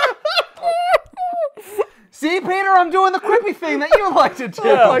 See, Peter, I'm doing the quippy thing that you like to do.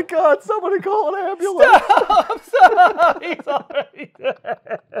 Oh my god, somebody call an ambulance. Stop! He's already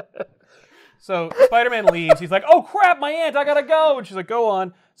dead. So Spider-Man leaves. He's like, oh crap, my aunt, I gotta go. And she's like, go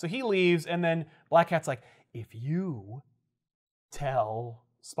on. So he leaves, and then Black Cat's like, if you tell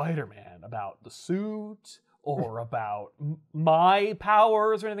Spider-Man about the suit or about my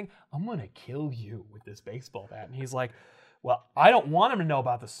powers or anything, I'm gonna kill you with this baseball bat. And he's like, well, I don't want him to know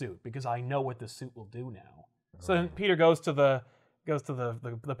about the suit because I know what the suit will do now. So then Peter goes to the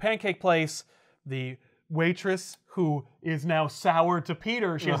pancake place. The waitress, who is now soured to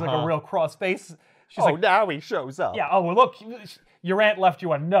Peter, she has like a real cross face. She's like, now he shows up. yeah, oh, well, look, your aunt left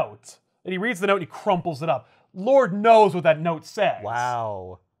you a note. And he reads the note and he crumples it up. Lord knows what that note says.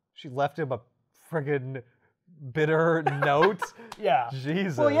 Wow. She left him a friggin' bitter note? Yeah.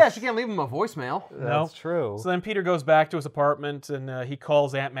 Jesus. Well, yeah, she can't leave him a voicemail. That's true. So then Peter goes back to his apartment and he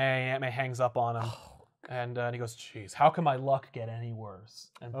calls Aunt May. Aunt May hangs up on him. And he goes, geez, how can my luck get any worse?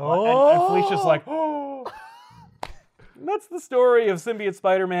 And Felicia's like, oh. That's the story of Symbiote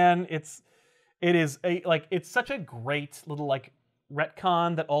Spider-Man. It's such a great little like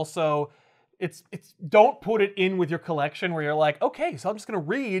retcon that also it's don't put it in with your collection where you're like, okay, so I'm just gonna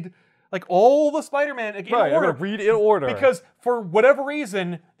read like all the Spider-Man in order. You're gonna read in order. Because for whatever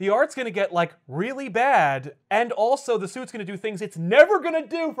reason, the art's gonna get like really bad, and also the suit's gonna do things it's never gonna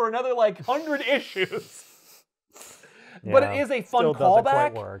do for another like 100 issues. Yeah, but it is a fun still doesn't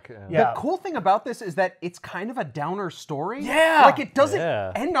callback. quite work. Yeah. The cool thing about this is that it's kind of a downer story. Yeah. Like, it doesn't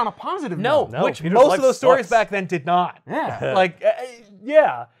end on a positive No, note. which Peter's most life of those stories sucks. back then did not. Yeah. Like,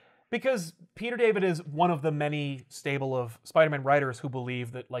 yeah. Because Peter David is one of the many stable of Spider-Man writers who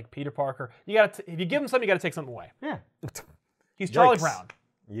believe that, like, Peter Parker, if you give him something, you gotta take something away. Yeah. He's Charlie Yikes. Brown.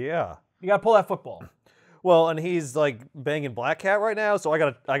 Yeah. You gotta pull that football. Well, and he's like banging Black Cat right now, so I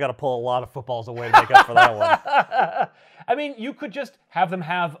gotta pull a lot of footballs away to make up for that one. I mean, you could just have them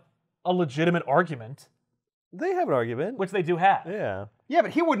have a legitimate argument, They have an argument. which they do have. Yeah. Yeah,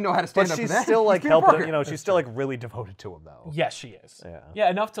 but he wouldn't know how to stand But up to she's that. still like He's Peter helping Parker. him, you know, she's still like really devoted to him though. Yes, she is. Yeah. Yeah,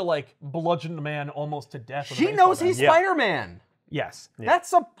 enough to like bludgeon a man almost to death. With a She baseball knows bat. he's Yeah. Spider-Man. Yes.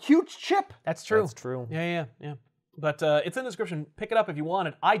 That's a huge chip. That's true. That's true. Yeah. But it's in the description. Pick it up if you want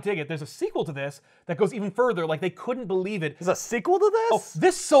it. I dig it. There's a sequel to this that goes even further. Like, they couldn't believe it. There's a sequel to this? Oh,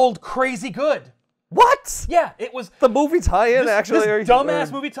 this sold crazy good. What? Yeah, it was The movie tie-in actually. this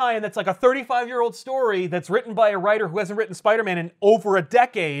dumbass movie tie-in that's like a 35-year-old story that's written by a writer who hasn't written Spider-Man in over a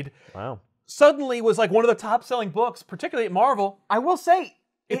decade. Wow. Suddenly was like one of the top-selling books, particularly at Marvel. I will say,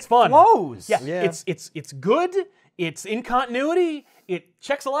 It's it fun. flows. Yeah, Yeah. it's good. It's in continuity. It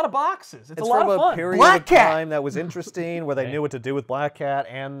checks a lot of boxes. It's a lot from of fun. a period Black of Cat! time that was interesting, where they knew what to do with Black Cat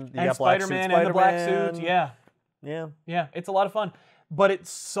and you and got Black Suit Spider-Man and the black Spider-Man. suit. Yeah. Yeah. Yeah, it's a lot of fun. But it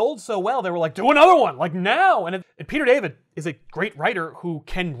sold so well, they were like, do another one, like now. And Peter David is a great writer who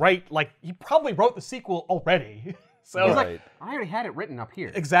can write, like, he probably wrote the sequel already. So He's Right. like, I already had it written up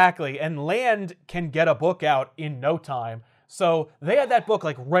here. exactly. And Land can get a book out in no time. So they had that book,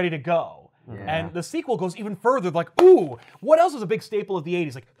 like, ready to go. And the sequel goes even further, like, ooh, what else was a big staple of the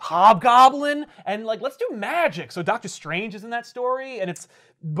 80s? Like, Hobgoblin, and, like, let's do magic. So Doctor Strange is in that story,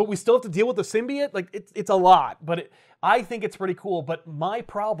 but we still have to deal with the symbiote. Like, it's a lot, but I think it's pretty cool. But my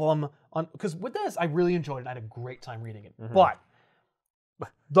problem, because with this, I really enjoyed it, and I had a great time reading it. But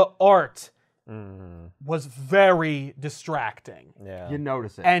the art was very distracting. Yeah. You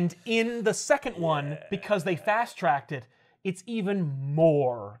notice it. And in the second one, because they fast-tracked it, it's even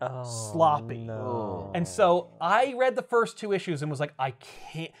more sloppy. No. And so I read the first 2 issues and was like, I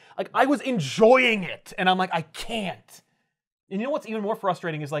can't. Like, I was enjoying it, and I'm like, I can't. And you know what's even more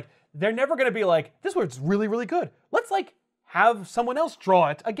frustrating is, like, they're never going to be like, this word's really, really good. Let's, like, have someone else draw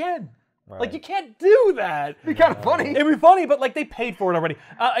it again. Right. Like, you can't do that. It'd be kind of funny. It'd be funny, but, like, they paid for it already.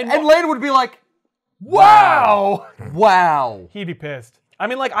 And Lane would be like, wow! wow. He'd be pissed. I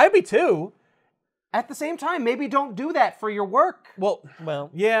mean, like, I'd be too. At the same time, maybe don't do that for your work. Well,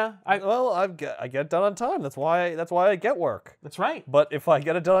 yeah, I get it done on time. That's why I get work. that's right. But if I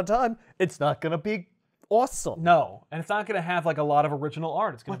get it done on time, it's not gonna be awesome. No, and it's not going to have like a lot of original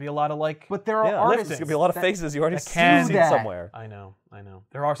art. It's going to be a lot of like. But there are Yeah, artists. there's gonna be a lot of faces you already can seen do that. somewhere. I know.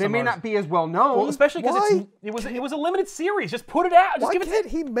 There are They some. may artists- not be as well known. Well, especially because Why? it was a limited series. Just put it out. Just Why give it. can't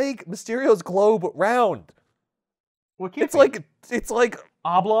he make Mysterio's globe round? Well, it can't It's be. like it's like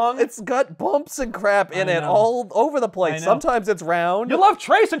Oblong. it's got bumps and crap in I it know. all over the I place. know. Sometimes it's round. You love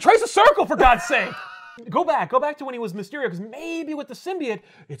Trace and Trace a circle for God's sake. Go back to when he was Mysterio, because maybe with the symbiote,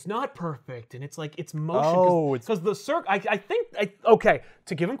 it's not perfect, and it's like it's motion. Oh, it's- because the circle. I think okay.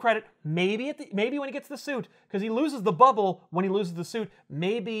 To give him credit, maybe when he gets the suit, because he loses the bubble when he loses the suit.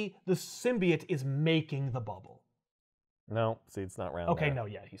 Maybe the symbiote is making the bubble. No, see, it's not round. Okay, there. no,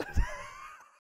 yeah, he's.